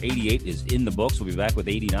podcast. Number 88 is in the books. We'll be back with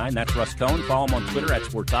 89. That's Russ Cohen. Follow him on Twitter at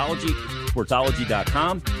Sportsology,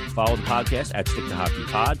 sportsology.com. Follow the podcast at Stick to Hockey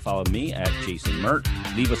Pod. Follow me at Jason Mert.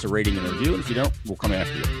 Leave us a rating and a review, and if you don't, we'll come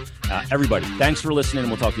after you. Everybody, thanks for listening,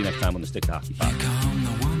 and we'll talk to you next time on the Stick to Hockey Pod.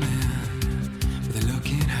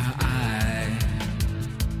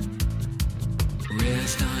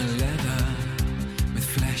 Wrist on leather with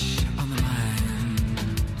flesh on the mind.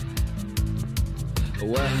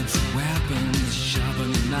 Words, weapons,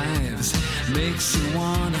 sharpened knives makes you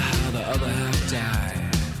wonder how the other half died.